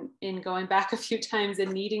shame in going back a few times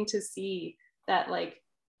and needing to see that, like,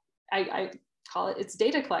 I call it, it's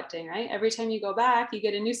data collecting, right? Every time you go back, you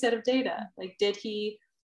get a new set of data. Like, did he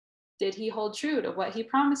hold true to what he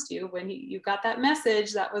promised you when you got that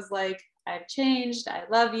message that was like, I've changed, I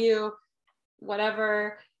love you,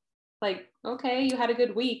 whatever. Like, okay, you had a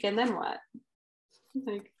good week, and then what?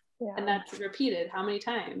 Like, yeah. And that's repeated how many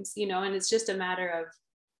times, you know, and it's just a matter of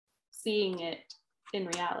seeing it in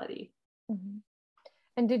reality. Mm-hmm.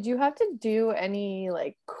 And did you have to do any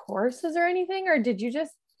like courses or anything, or did you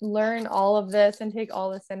just learn all of this and take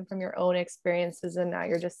all this in from your own experiences, and now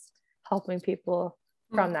you're just helping people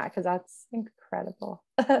from that? Because that's incredible.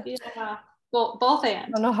 Yeah, well, both and. I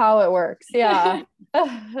don't know how it works. Yeah.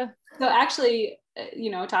 So actually,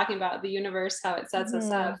 you know, talking about the universe, how it sets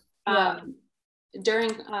us up. During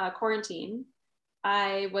quarantine,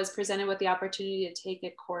 I was presented with the opportunity to take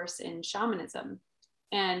a course in shamanism.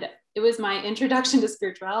 And it was my introduction to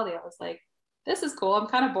spirituality. I was like, this is cool. I'm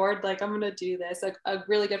kind of bored. Like, I'm going to do this. A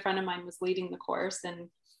really good friend of mine was leading the course. And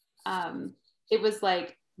it was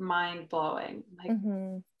like mind blowing. Like,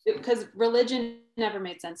 because religion never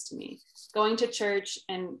made sense to me. Going to church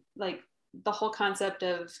and like the whole concept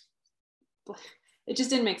of, it just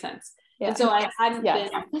didn't make sense. Yeah. And so I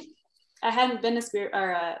hadn't been a spirit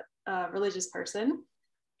or a religious person,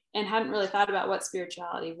 and hadn't really thought about what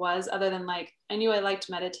spirituality was, other than like, I knew I liked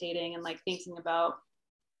meditating and like thinking about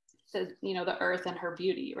the, you know, the earth and her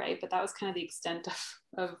beauty, right? But that was kind of the extent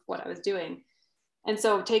of what I was doing. And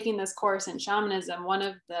so taking this course in shamanism, one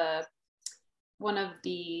of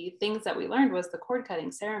the things that we learned was the cord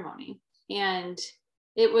cutting ceremony. And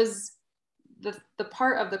it was the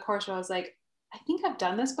part of the course where I was like, I think I've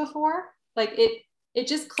done this before. Like it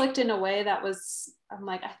just clicked in a way that was, I'm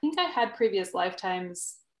like, I think I had previous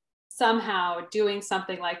lifetimes somehow doing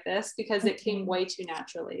something like this, because it came way too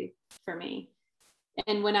naturally for me.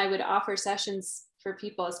 And when I would offer sessions for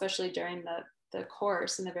people, especially during the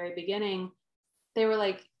course in the very beginning, they were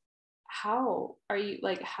like, how are you,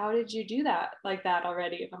 like, how did you do that like that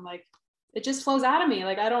already? And I'm like, it just flows out of me.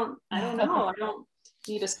 Like, I don't know. I don't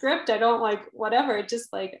need a script. I don't like whatever. It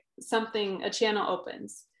just like something, a channel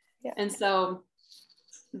opens. Yeah. And so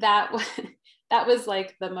that was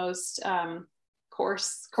like the most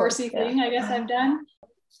coursey thing I guess I've done.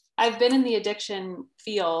 I've been in the addiction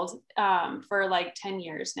field for like 10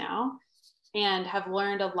 years now, and have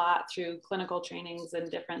learned a lot through clinical trainings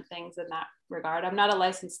and different things in that regard. I'm not a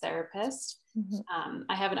licensed therapist.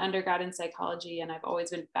 I have an undergrad in psychology, and I've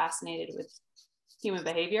always been fascinated with human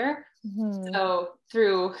behavior. So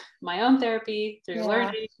through my own therapy, through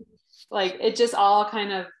learning, like it just all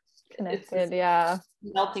kind of connected.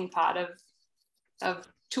 Melting pot of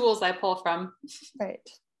tools I pull from. Right.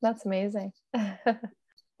 That's amazing.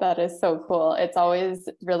 That is so cool. It's always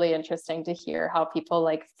really interesting to hear how people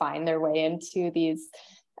like find their way into these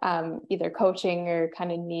either coaching or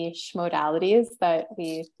kind of niche modalities that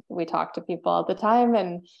we talk to people all the time.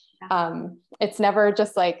 And it's never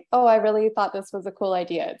just like, oh, I really thought this was a cool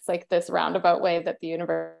idea. It's like this roundabout way that the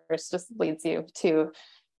universe just leads you to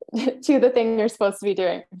the thing you're supposed to be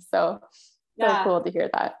doing. So cool to hear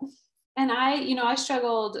that. And I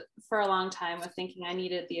struggled for a long time with thinking I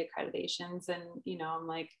needed the accreditations, and, you know, I'm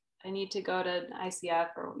like, I need to go to ICF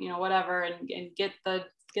or, you know, whatever, and get the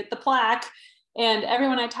plaque. And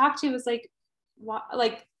everyone I talked to was like, what,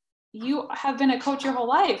 like, you have been a coach your whole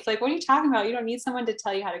life. Like, what are you talking about? You don't need someone to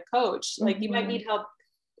tell you how to coach. Like, you might need help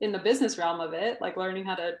in the business realm of it, like learning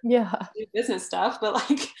how to do business stuff, but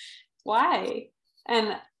like, why?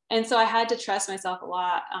 And so I had to trust myself a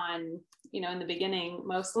lot on, you know, in the beginning,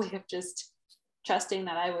 mostly of just trusting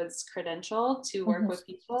that I was credentialed to work with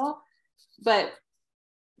people. But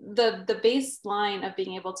the baseline of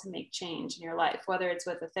being able to make change in your life, whether it's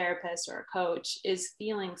with a therapist or a coach, is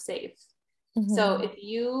feeling safe. So if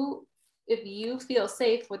you feel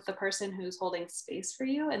safe with the person who's holding space for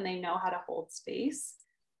you, and they know how to hold space,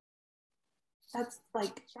 that's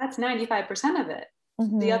 95% of it.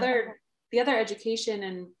 The other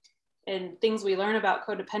education and things we learn about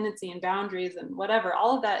codependency and boundaries and whatever,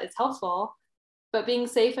 all of that is helpful, but being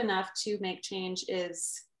safe enough to make change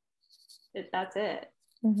that's it.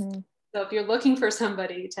 So if you're looking for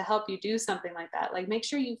somebody to help you do something like that, like, make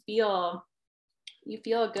sure you feel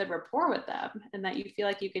a good rapport with them, and that you feel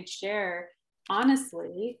like you can share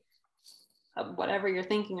honestly whatever you're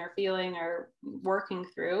thinking or feeling or working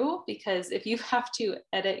through, because if you have to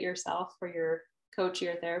edit yourself for your coach or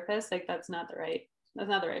your therapist, like that's not the right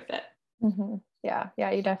fit. Mm-hmm. Yeah,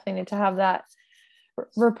 you definitely need to have that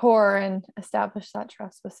rapport and establish that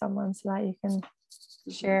trust with someone so that you can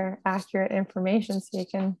share accurate information so you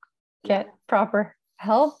can get proper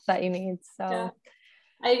help that you need. So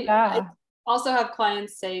I also have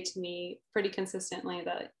clients say to me pretty consistently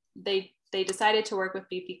that they decided to work with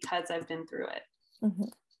me because I've been through it. Mm-hmm.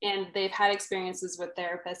 And they've had experiences with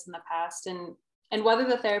therapists in the past, and whether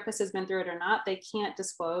the therapist has been through it or not, they can't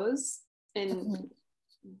disclose in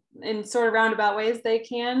sort of roundabout ways. They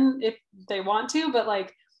can if they want to, but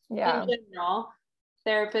like in general,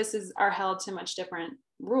 therapists are held to much different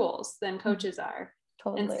rules than coaches are.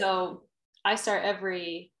 Totally. And so I start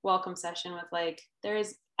every welcome session with like, there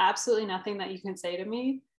is absolutely nothing that you can say to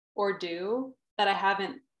me or do that I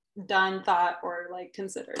haven't done, thought, or like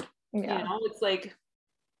considered. You know, it's like,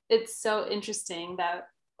 it's so interesting that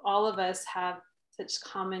all of us have such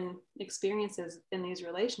common experiences in these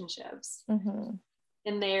relationships. Mm-hmm.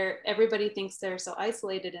 And everybody thinks they're so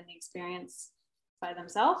isolated in the experience by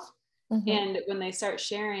themselves. Mm-hmm. And when they start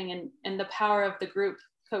sharing, and the power of the group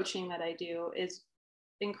coaching that I do is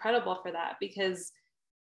incredible for that, because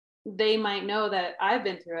they might know that I've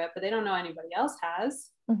been through it, but they don't know anybody else has.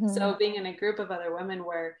 Mm-hmm. So being in a group of other women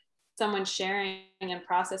where someone's sharing and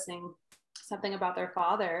processing something about their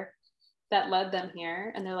father that led them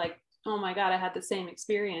here, and they're like, oh my God, I had the same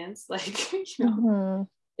experience. Like, you know, mm-hmm.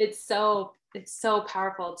 it's so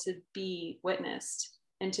powerful to be witnessed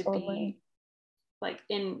and to be like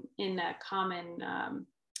in a common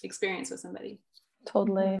experience with somebody.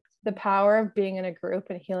 Totally. The power of being in a group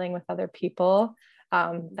and healing with other people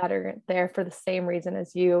that are there for the same reason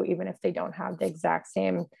as you, even if they don't have the exact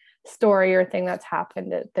same story or thing that's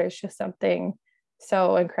happened. There's just something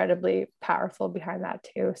so incredibly powerful behind that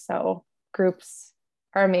too. So groups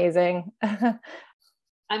are amazing.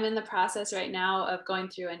 I'm in the process right now of going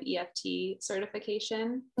through an EFT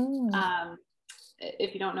certification.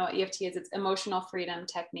 If you don't know what EFT is, it's emotional freedom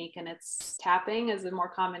technique, and it's tapping is a more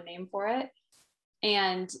common name for it.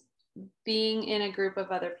 And being in a group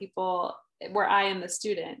of other people where I am the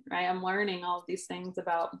student, right? I'm learning all of these things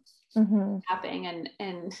about tapping,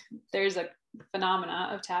 and there's a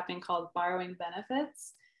phenomena of tapping called borrowing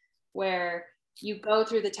benefits, where you go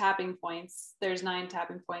through the tapping points. There's 9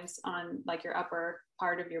 tapping points on like your upper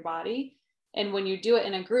part of your body. And when you do it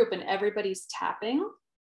in a group and everybody's tapping,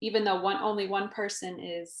 even though only one person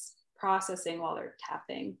is processing while they're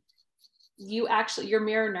tapping, your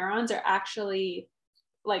mirror neurons are actually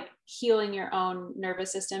like healing your own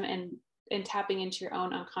nervous system and tapping into your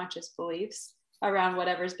own unconscious beliefs around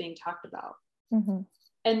whatever's being talked about. Mm-hmm.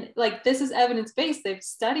 And like, this is evidence-based. They've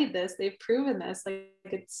studied this, they've proven this. Like,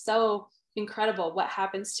 it's so incredible what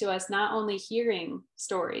happens to us, not only hearing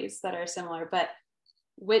stories that are similar, but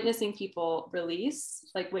witnessing people release,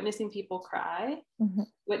 like witnessing people cry,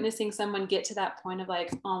 witnessing someone get to that point of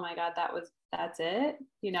like, oh my God, that's it.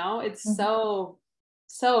 You know, it's so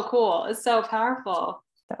cool. It's so powerful.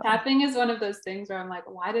 Tapping is one of those things where I'm like,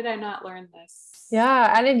 why did I not learn this?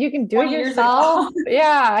 Yeah. And if you can do it yourself.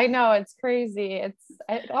 Yeah, I know. It's crazy.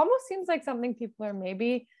 It almost seems like something people are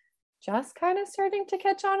maybe just kind of starting to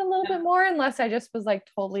catch on a little bit more, unless I just was like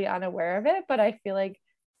totally unaware of it. But I feel like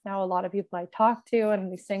now a lot of people I talk to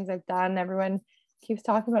and these things I've done, everyone keeps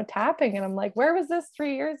talking about tapping. And I'm like, where was this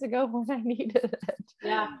 3 years ago when I needed it?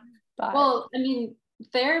 Yeah. But, well, I mean,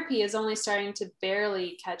 therapy is only starting to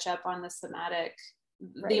barely catch up on the somatic,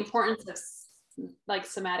 the importance of like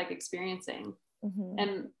somatic experiencing.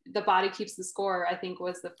 And The Body Keeps the Score, I think,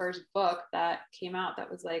 was the first book that came out that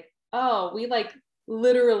was like, oh, we like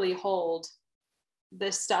literally hold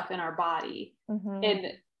this stuff in our body.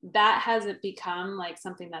 And that hasn't become like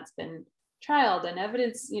something that's been trialed and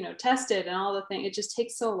evidence, tested and all the things. It just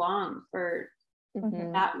takes so long for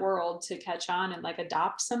that world to catch on and like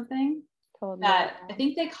adopt something that I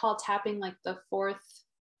think they call tapping like the fourth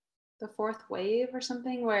wave or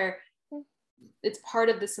something, where it's part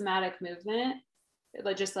of the somatic movement.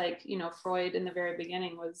 Just like, Freud in the very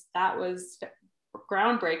beginning was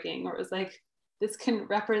groundbreaking, or it was like, this can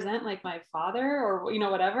represent like my father, or,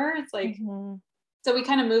 whatever. It's like, so we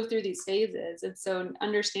kind of move through these phases. And so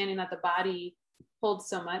understanding that the body holds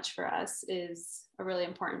so much for us is a really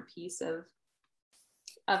important piece of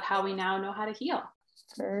how we now know how to heal.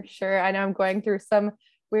 For sure. I know I'm going through some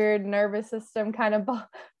weird nervous system kind of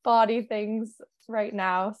body things right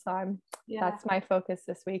now. So that's my focus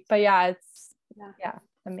this week. But yeah, it's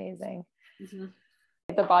amazing.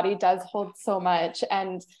 The body does hold so much.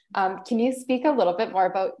 And can you speak a little bit more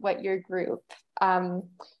about what your group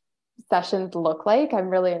sessions look like? I'm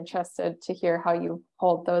really interested to hear how you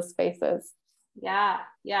hold those spaces. Yeah.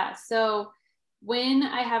 So when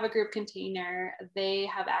I have a group container, they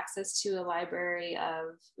have access to a library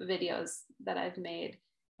of videos that I've made.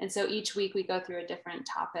 And so each week we go through a different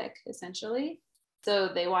topic, essentially. So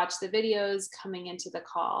they watch the videos coming into the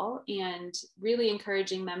call, and really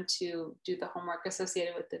encouraging them to do the homework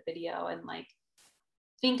associated with the video and like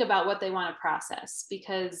think about what they want to process,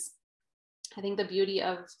 because I think the beauty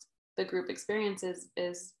of the group experiences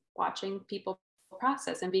is watching people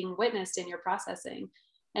process and being witnessed in your processing.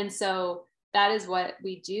 And so that is what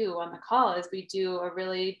we do on the call, is we do a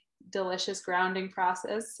really delicious grounding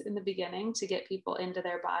process in the beginning to get people into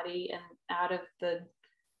their body and out of the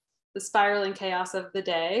spiraling chaos of the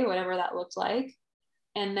day, whatever that looked like.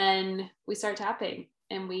 And then we start tapping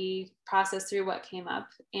and we process through what came up.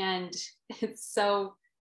 And it's so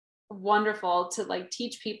wonderful to like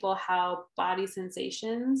teach people how body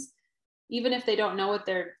sensations, even if they don't know what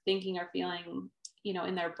they're thinking or feeling, you know,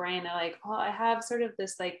 in their brain, they're like, oh, I have sort of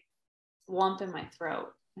this like lump in my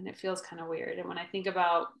throat and it feels kind of weird. And when I think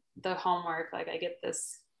about the homework, like I get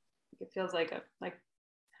this, it feels like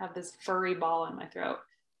have this furry ball in my throat.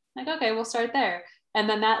 Like, okay, we'll start there. And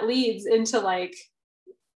then that leads into like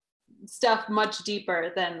stuff much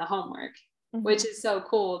deeper than the homework, which is so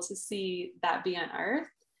cool to see that be unearthed.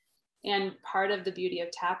 And part of the beauty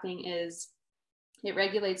of tapping is it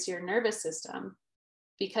regulates your nervous system,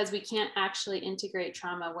 because we can't actually integrate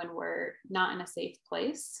trauma when we're not in a safe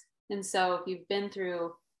place. And so if you've been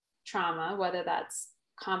through trauma, whether that's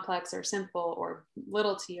complex or simple or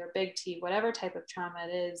little t or big T, whatever type of trauma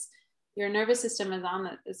it is, your nervous system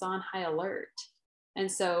is on high alert.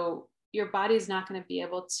 And so your body's not going to be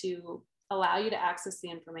able to allow you to access the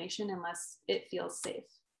information unless it feels safe,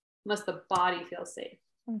 unless the body feels safe.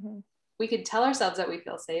 We could tell ourselves that we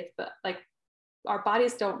feel safe, but like our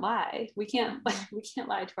bodies don't lie. We can't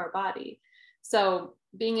lie to our body. So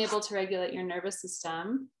being able to regulate your nervous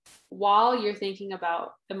system while you're thinking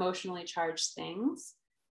about emotionally charged things,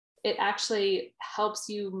 it actually helps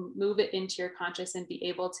you move it into your conscious and be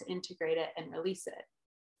able to integrate it and release it.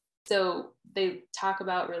 So they talk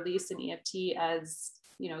about release in EFT as,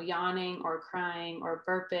 you know, yawning or crying or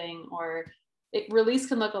burping, or release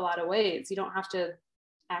can look a lot of ways. You don't have to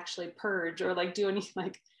actually purge or like do any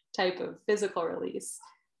like type of physical release.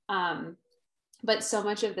 But so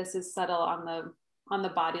much of this is subtle on the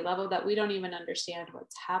body level that we don't even understand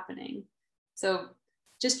what's happening. So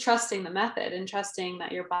just trusting the method and trusting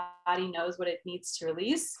that your body knows what it needs to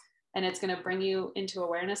release, and it's going to bring you into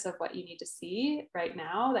awareness of what you need to see right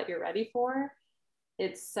now that you're ready for.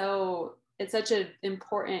 It's such an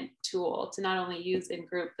important tool to not only use in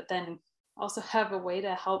group, but then also have a way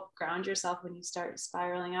to help ground yourself when you start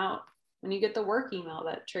spiraling out, when you get the work email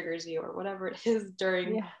that triggers you or whatever it is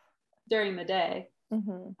during the day.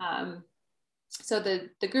 So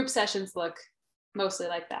the group sessions look mostly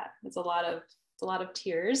like that. It's a lot of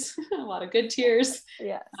tears, a lot of good tears.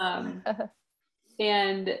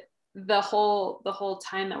 And the whole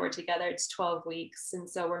time that we're together, it's 12 weeks. And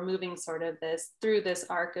so we're moving sort of through this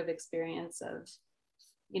arc of experience of,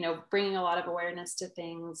 you know, bringing a lot of awareness to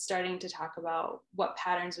things, starting to talk about what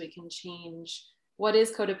patterns we can change. What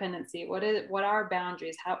is codependency? What are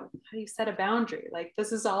boundaries? How do you set a boundary? Like,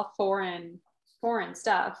 this is all foreign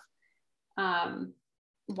stuff.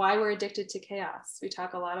 Why we're addicted to chaos. We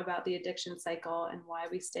talk a lot about the addiction cycle and why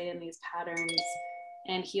we stay in these patterns,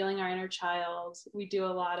 and healing our inner child. We do a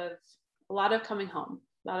lot of coming home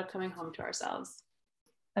to ourselves.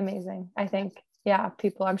 Amazing. I think,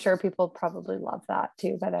 I'm sure people probably love that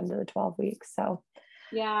too by the end of the 12 weeks. So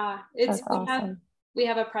it's awesome. We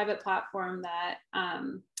have a private platform that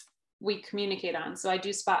we communicate on. So I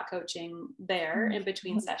do spot coaching there in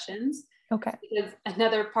between sessions. Okay. Because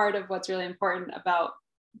another part of what's really important about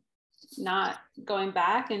not going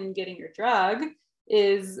back and getting your drug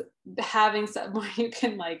is having someone you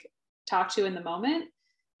can like talk to in the moment.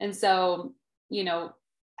 And so, you know,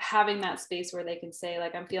 having that space where they can say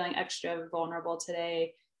like, I'm feeling extra vulnerable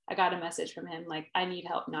today. I got a message from him, like, I need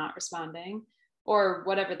help not responding, or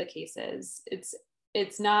whatever the case is.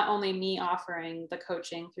 It's not only me offering the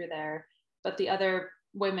coaching through there, but the other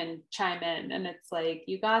women chime in, and it's like,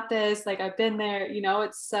 you got this, like, I've been there, you know.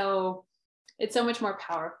 It's so much more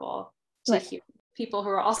powerful to hear people who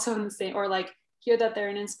are also in the same, or like hear that they're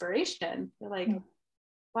an inspiration. They're like,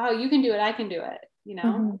 wow, you can do it, I can do it, you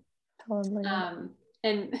know. Totally.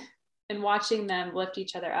 And watching them lift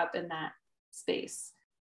each other up in that space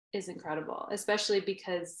is incredible, especially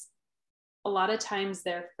because a lot of times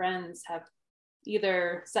their friends have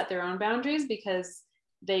either set their own boundaries because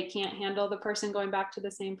they can't handle the person going back to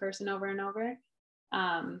the same person over and over,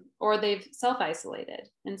 or they've self-isolated.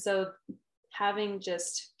 And so having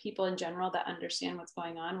just people in general that understand what's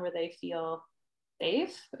going on, where they feel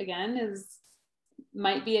safe again,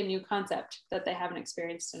 might be a new concept that they haven't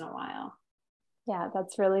experienced in a while. Yeah,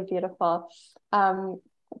 that's really beautiful.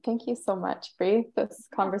 Thank you so much, Bree. This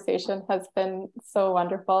conversation has been so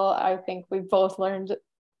wonderful. I think we both learned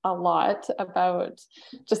a lot about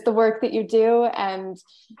just the work that you do and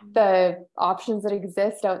the options that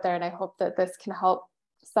exist out there. And I hope that this can help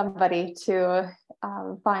somebody to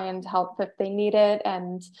find help if they need it,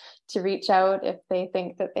 and to reach out if they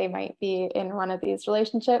think that they might be in one of these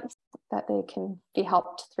relationships, that they can be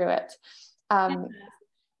helped through it.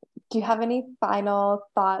 Do you have any final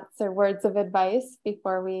thoughts or words of advice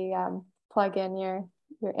before we plug in your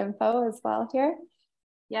info as well here?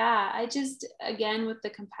 Yeah, I just, again, with the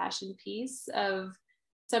compassion piece of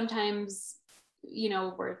sometimes,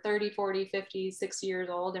 we're 30, 40, 50, 60 years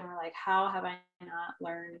old and we're like, how have I not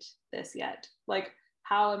learned this yet? Like,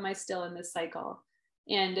 how am I still in this cycle?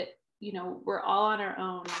 And, we're all on our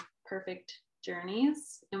own perfect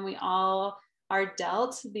journeys, and we all are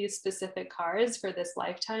dealt these specific cards for this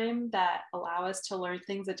lifetime that allow us to learn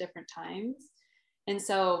things at different times. And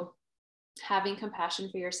so having compassion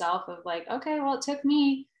for yourself of like, okay, well, it took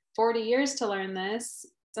me 40 years to learn this.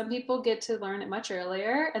 Some people get to learn it much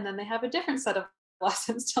earlier, and then they have a different set of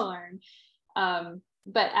lessons to learn.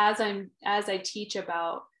 But as I teach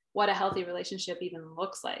about what a healthy relationship even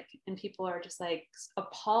looks like, and people are just like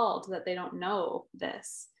appalled that they don't know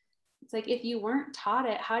this. It's like, if you weren't taught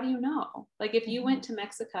it, how do you know? Like, if you went to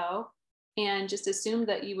Mexico and just assumed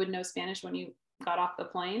that you would know Spanish when you got off the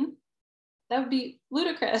plane, that would be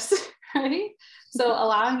ludicrous, right? So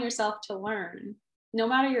allowing yourself to learn, no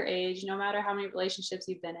matter your age, no matter how many relationships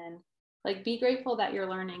you've been in, like, be grateful that you're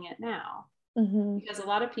learning it now. Because a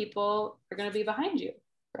lot of people are going to be behind you,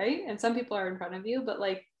 right? And some people are in front of you, but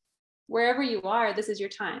like, wherever you are, this is your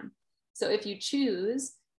time. So if you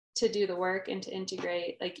choose to do the work and to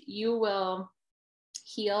integrate, like, you will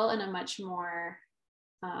heal in a much more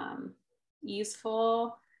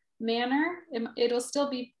easeful manner. It'll still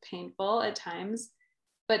be painful at times,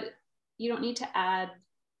 but you don't need to add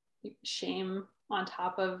shame on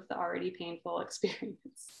top of the already painful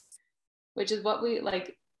experience, which is what we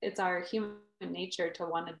like. It's our human nature to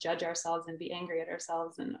want to judge ourselves and be angry at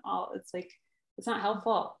ourselves and all. It's like, it's not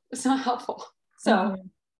helpful. It's not helpful. So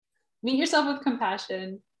meet yourself with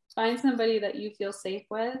compassion. Find somebody that you feel safe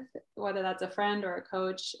with, whether that's a friend or a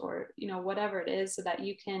coach or, whatever it is, so that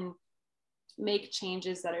you can make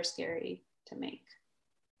changes that are scary to make.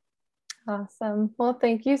 Awesome. Well,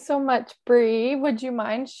 thank you so much, Bree. Would you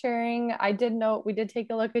mind sharing? I did note, we did take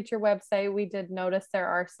a look at your website. We did notice there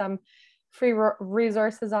are some free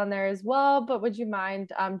resources on there as well, but would you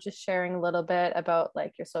mind just sharing a little bit about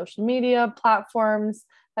like your social media platforms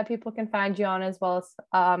that people can find you on, as well as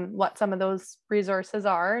what some of those resources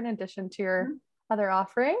are in addition to your other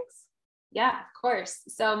offerings? Yeah, of course.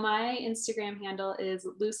 So my Instagram handle is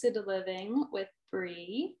Lucid Living with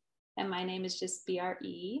Bree, and my name is just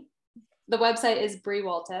BRE. The website is Bree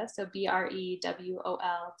Wolta, so BREWOLTA.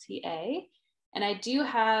 And I do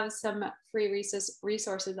have some free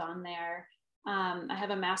resources on there. I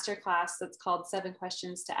have a masterclass that's called 7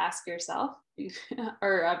 Questions to Ask Yourself. No,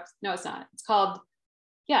 it's not. It's called,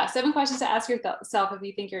 7 Questions to Ask Yourself if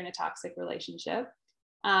you think you're in a toxic relationship.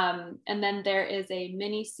 And then there is a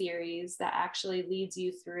mini series that actually leads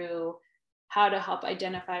you through how to help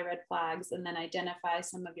identify red flags, and then identify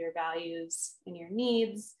some of your values and your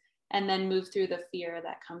needs, and then move through the fear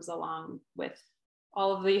that comes along with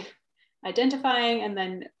all of the identifying and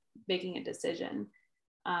then making a decision.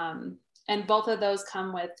 And both of those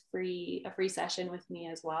come with a free session with me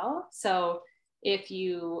as well. So if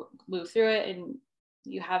you move through it and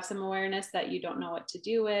you have some awareness that you don't know what to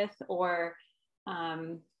do with, or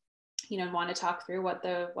want to talk through what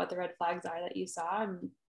the red flags are that you saw,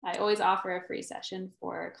 I always offer a free session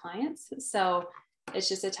for clients. So it's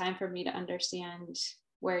just a time for me to understand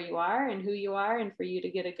where you are and who you are, and for you to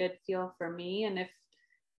get a good feel for me, and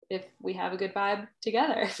if we have a good vibe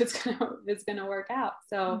together, if it's gonna work out.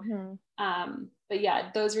 So but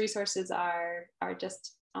yeah, those resources are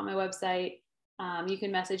just on my website. You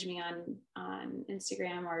can message me on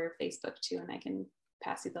Instagram or Facebook too, and I can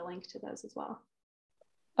pass you the link to those as well.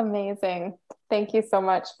 Amazing. Thank you so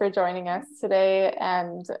much for joining us today,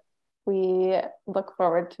 and we look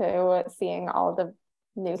forward to seeing all the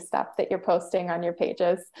new stuff that you're posting on your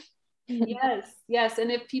pages. Yes.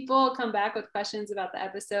 And if people come back with questions about the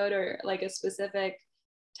episode, or like a specific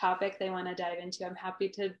topic they want to dive into, I'm happy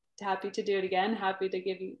to happy to do it again, happy to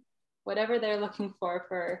give you whatever they're looking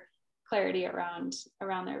for clarity around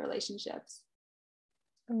their relationships.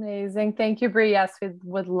 Amazing. Thank you, Bree. Yes, we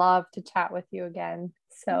would love to chat with you again.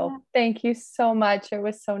 So thank you so much. It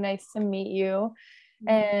was so nice to meet you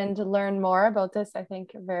and learn more about this, I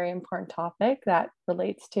think, a very important topic that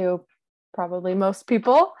relates to probably most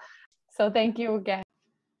people. So thank you again.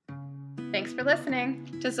 Thanks for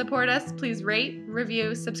listening. To support us, please rate,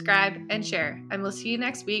 review, subscribe, and share. And we'll see you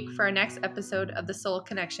next week for our next episode of the Soul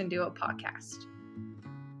Connection Duo podcast.